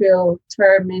colloquial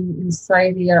term in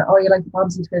society. Or, you like the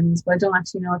Bobbsey twins, but I don't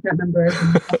actually know. I can't remember it.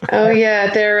 Oh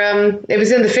yeah, they're it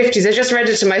was in the 50s. I just read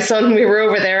it to my son when we were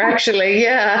over there. Actually,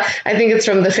 yeah, I think it's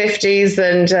from the 50s,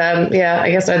 and yeah, I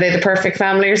guess are they the perfect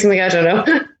family or something? I don't know.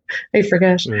 I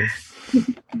forget.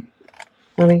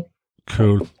 Funny.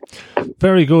 Cool.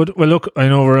 Very good. Well, look, I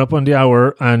know we're up on the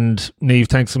hour, and Niamh,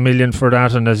 thanks a million for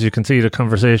that. And as you can see, the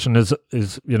conversation is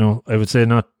I would say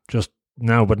not just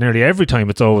now, but nearly every time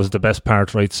it's always the best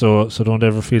part, right? So don't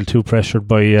ever feel too pressured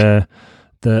by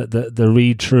the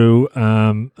read through.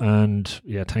 And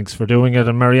yeah, thanks for doing it.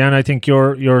 And Marianne, I think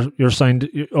you're signed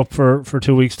up for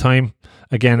 2 weeks' time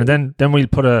again, and then we'll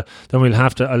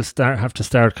have to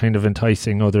start kind of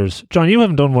enticing others. John, you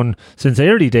haven't done one since the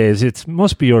early days. It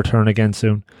must be your turn again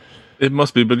soon. It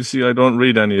must be, but you see, I don't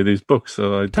read any of these books,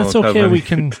 so I don't. That's okay. Have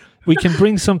any. we can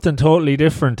bring something totally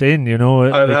different in.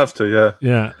 I'd have to, yeah.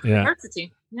 Yeah.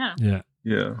 Diversity, yeah.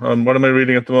 And what am I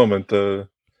reading at the moment?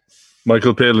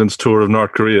 Michael Palin's tour of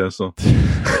North Korea. So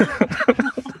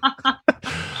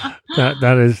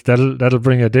that'll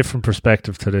bring a different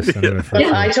perspective to this. Anyway,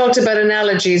 yeah, I talked about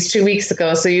analogies 2 weeks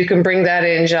ago, so you can bring that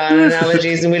in, John.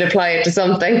 Analogies, and we'll apply it to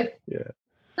something. Yeah.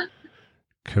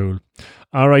 Cool.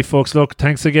 All right, folks. Look,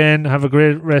 thanks again. Have a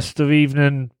great rest of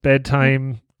evening,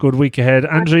 bedtime. Good week ahead.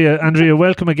 Andrea,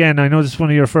 welcome again. I know this is one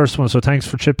of your first ones, so thanks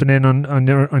for chipping in on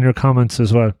your comments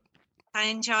as well. I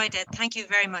enjoyed it. Thank you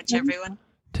very much, everyone.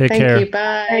 Take care. Thank you.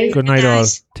 Bye. Good night, all.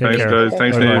 Take Thanks, care. guys.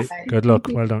 Thanks, Bye-bye. Niamh. Good luck.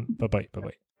 Well done. Bye-bye.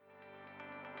 Bye-bye.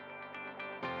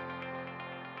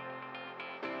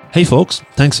 Hey folks,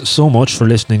 thanks so much for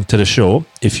listening to the show.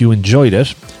 If you enjoyed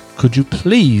it, could you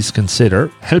please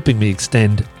consider helping me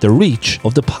extend the reach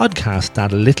of the podcast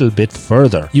that a little bit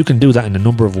further? You can do that in a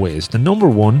number of ways. The number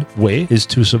one way is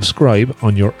to subscribe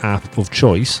on your app of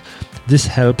choice. This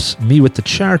helps me with the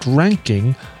chart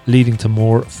ranking, leading to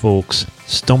more folks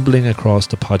stumbling across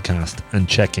the podcast and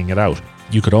checking it out.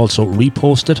 You could also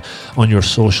repost it on your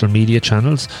social media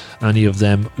channels. Any of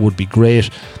them would be great.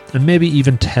 And maybe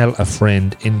even tell a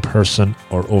friend in person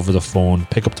or over the phone.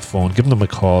 Pick up the phone, give them a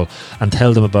call and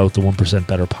tell them about the 1%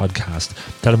 Better podcast.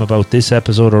 Tell them about this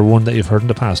episode or one that you've heard in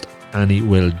the past. Any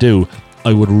will do.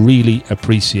 I would really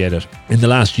appreciate it. In the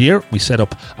last year, we set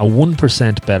up a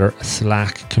 1% Better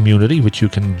Slack community, which you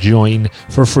can join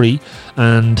for free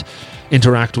and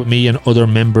interact with me and other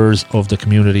members of the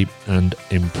community and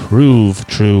improve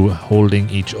through holding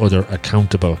each other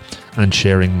accountable and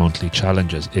sharing monthly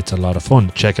challenges. It's a lot of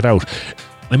fun. Check it out.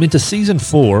 I'm into season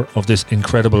 4 of this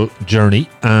incredible journey,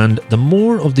 and the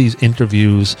more of these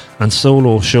interviews and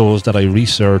solo shows that I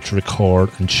research,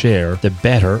 record and share, the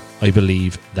better I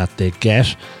believe that they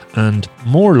get, and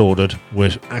more loaded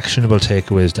with actionable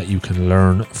takeaways that you can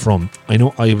learn from. I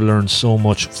know I've learned so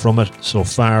much from it so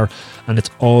far, and it's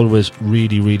always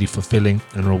really, really fulfilling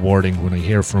and rewarding when I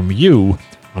hear from you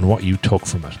on what you took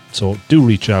from it. So do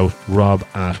reach out,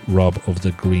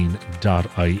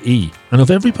 rob@robofthegreen.ie. And of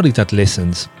everybody that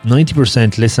listens,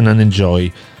 90% listen and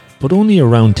enjoy, but only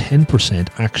around 10%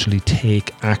 actually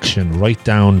take action, write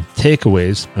down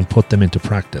takeaways and put them into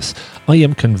practice. I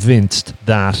am convinced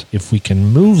that if we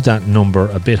can move that number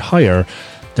a bit higher,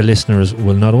 the listeners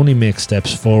will not only make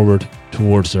steps forward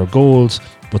towards their goals,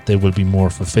 but they will be more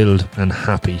fulfilled and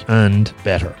happy and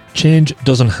better. Change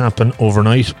doesn't happen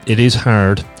overnight. It is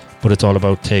hard, but it's all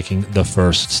about taking the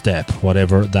first step,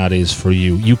 whatever that is for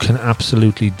you. You can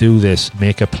absolutely do this.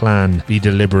 Make a plan, be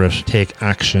deliberate, take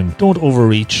action. Don't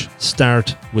overreach.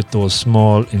 Start with those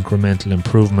small incremental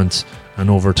improvements, and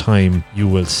over time you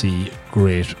will see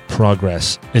great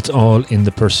progress. It's all in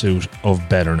the pursuit of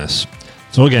betterness.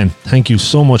 So again, thank you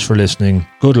so much for listening.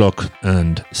 Good luck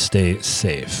and stay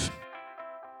safe.